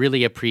 I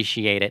really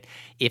appreciate it.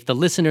 If the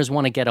listeners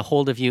want to get a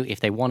hold of you,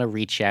 if they want to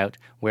reach out,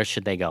 where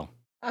should they go?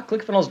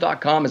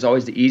 ClickFunnels.com is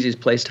always the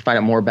easiest place to find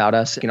out more about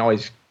us. You can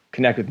always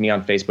connect with me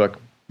on Facebook.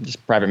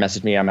 Just private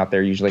message me. I'm out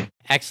there usually.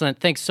 Excellent.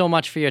 Thanks so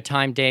much for your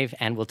time, Dave,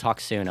 and we'll talk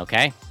soon,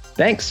 okay?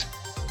 Thanks.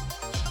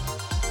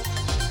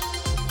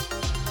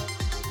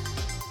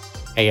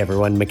 Hey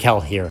everyone,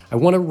 Mikkel here. I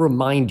want to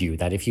remind you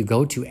that if you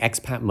go to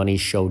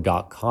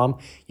expatmoneyshow.com,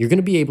 you're going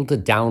to be able to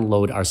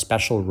download our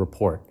special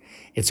report.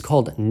 It's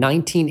called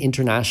 19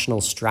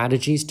 International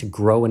Strategies to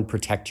Grow and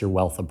Protect Your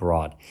Wealth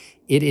Abroad.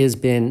 It has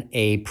been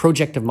a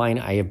project of mine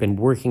I have been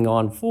working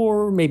on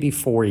for maybe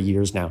 4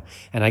 years now,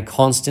 and I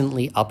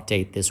constantly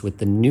update this with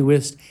the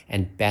newest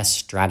and best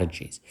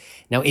strategies.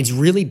 Now, it's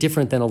really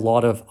different than a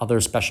lot of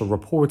other special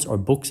reports or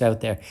books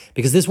out there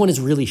because this one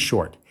is really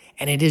short,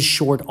 and it is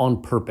short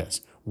on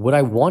purpose. What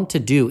I want to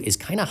do is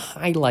kind of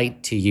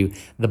highlight to you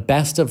the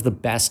best of the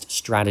best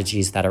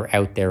strategies that are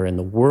out there in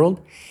the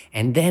world,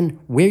 and then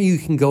where you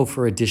can go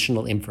for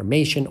additional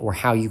information or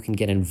how you can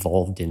get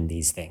involved in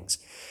these things.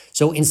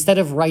 So instead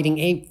of writing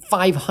a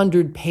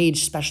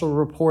 500-page special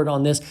report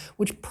on this,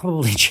 which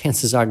probably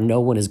chances are no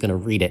one is going to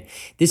read it,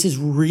 this is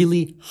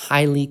really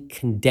highly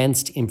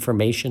condensed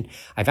information.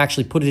 I've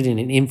actually put it in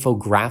an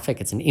infographic.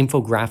 It's an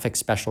infographic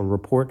special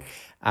report.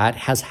 It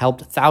has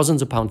helped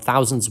thousands upon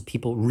thousands of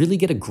people really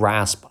get a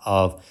grasp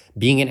of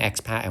being an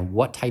expat and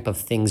what type of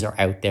things are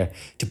out there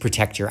to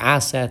protect your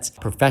assets,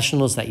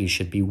 professionals that you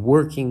should be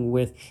working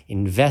with,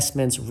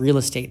 investments, real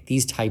estate,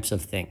 these types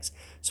of things.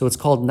 So it's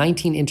called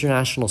 19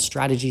 International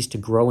Strategies to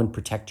Grow and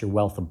Protect Your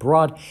Wealth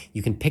Abroad.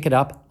 You can pick it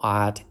up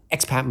at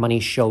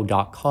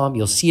expatmoneyshow.com.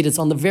 You'll see it. It's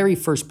on the very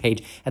first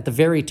page at the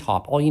very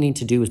top. All you need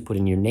to do is put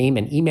in your name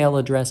and email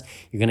address.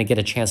 You're going to get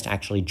a chance to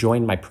actually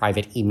join my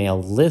private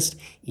email list,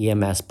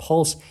 EMS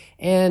Pulse.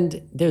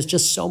 And there's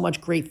just so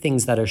much great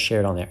things that are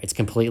shared on there. It's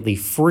completely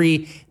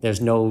free.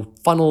 There's no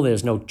funnel.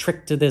 There's no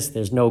trick to this.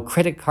 There's no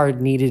credit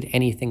card needed,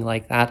 anything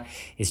like that.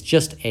 It's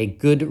just a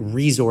good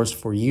resource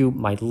for you,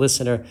 my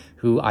listener,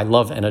 who I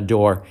love and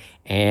adore,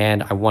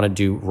 and I want to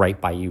do right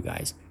by you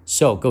guys.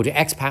 So go to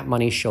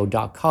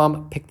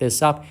expatmoneyshow.com, pick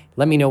this up.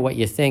 Let me know what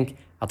you think.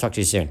 I'll talk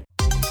to you soon.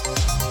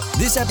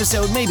 This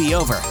episode may be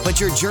over,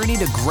 but your journey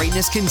to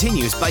greatness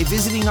continues by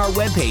visiting our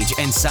webpage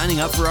and signing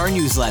up for our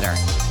newsletter.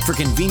 For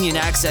convenient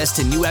access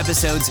to new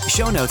episodes,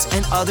 show notes,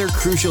 and other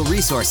crucial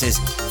resources,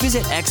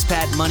 visit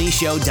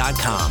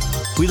expatmoneyshow.com.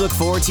 We look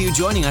forward to you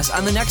joining us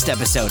on the next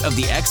episode of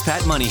the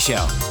Expat Money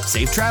Show.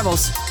 Safe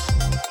travels.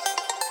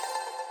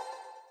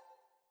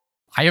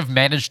 I have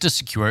managed to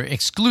secure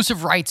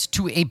exclusive rights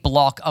to a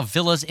block of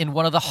villas in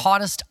one of the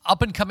hottest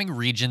up-and-coming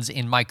regions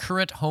in my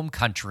current home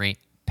country,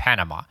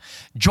 Panama.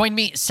 Join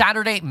me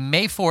Saturday,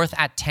 May 4th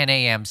at 10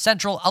 a.m.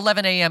 Central,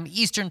 11 a.m.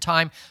 Eastern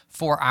Time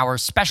for our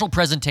special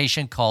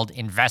presentation called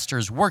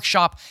Investors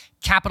Workshop,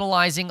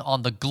 capitalizing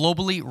on the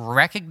globally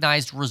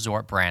recognized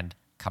resort brand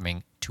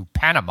coming to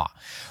Panama.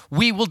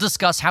 We will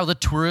discuss how the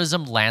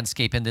tourism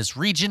landscape in this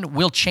region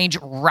will change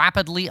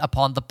rapidly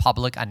upon the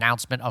public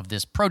announcement of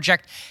this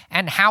project,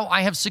 and how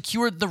I have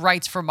secured the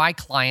rights for my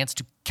clients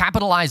to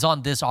capitalize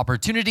on this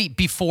opportunity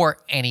before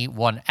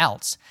anyone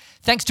else.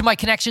 Thanks to my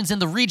connections in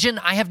the region,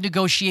 I have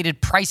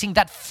negotiated pricing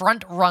that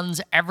front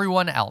runs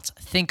everyone else.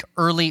 Think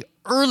early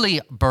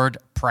bird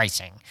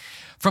pricing.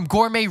 From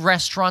gourmet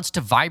restaurants to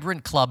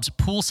vibrant clubs,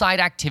 poolside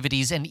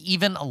activities, and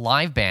even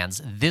live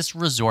bands, this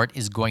resort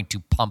is going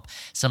to pump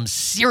some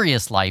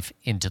serious life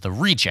into the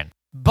region.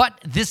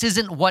 But this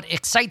isn't what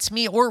excites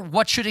me or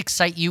what should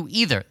excite you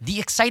either.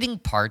 The exciting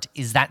part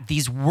is that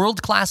these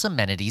world-class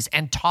amenities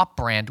and top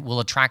brand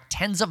will attract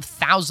tens of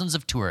thousands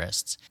of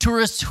tourists.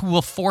 Tourists who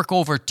will fork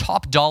over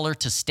top dollar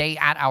to stay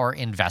at our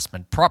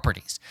investment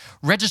properties.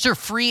 Register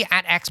free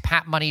at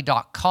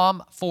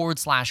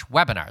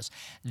expatmoney.com/webinars.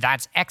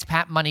 That's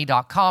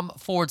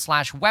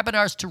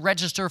expatmoney.com/webinars to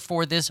register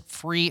for this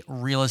free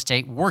real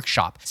estate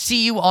workshop.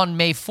 See you on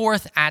May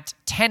 4th at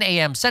 10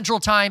 a.m.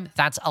 Central Time.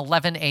 That's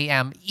 11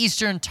 a.m. Eastern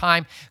Eastern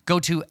Time, go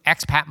to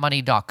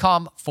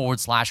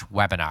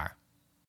expatmoney.com/webinar.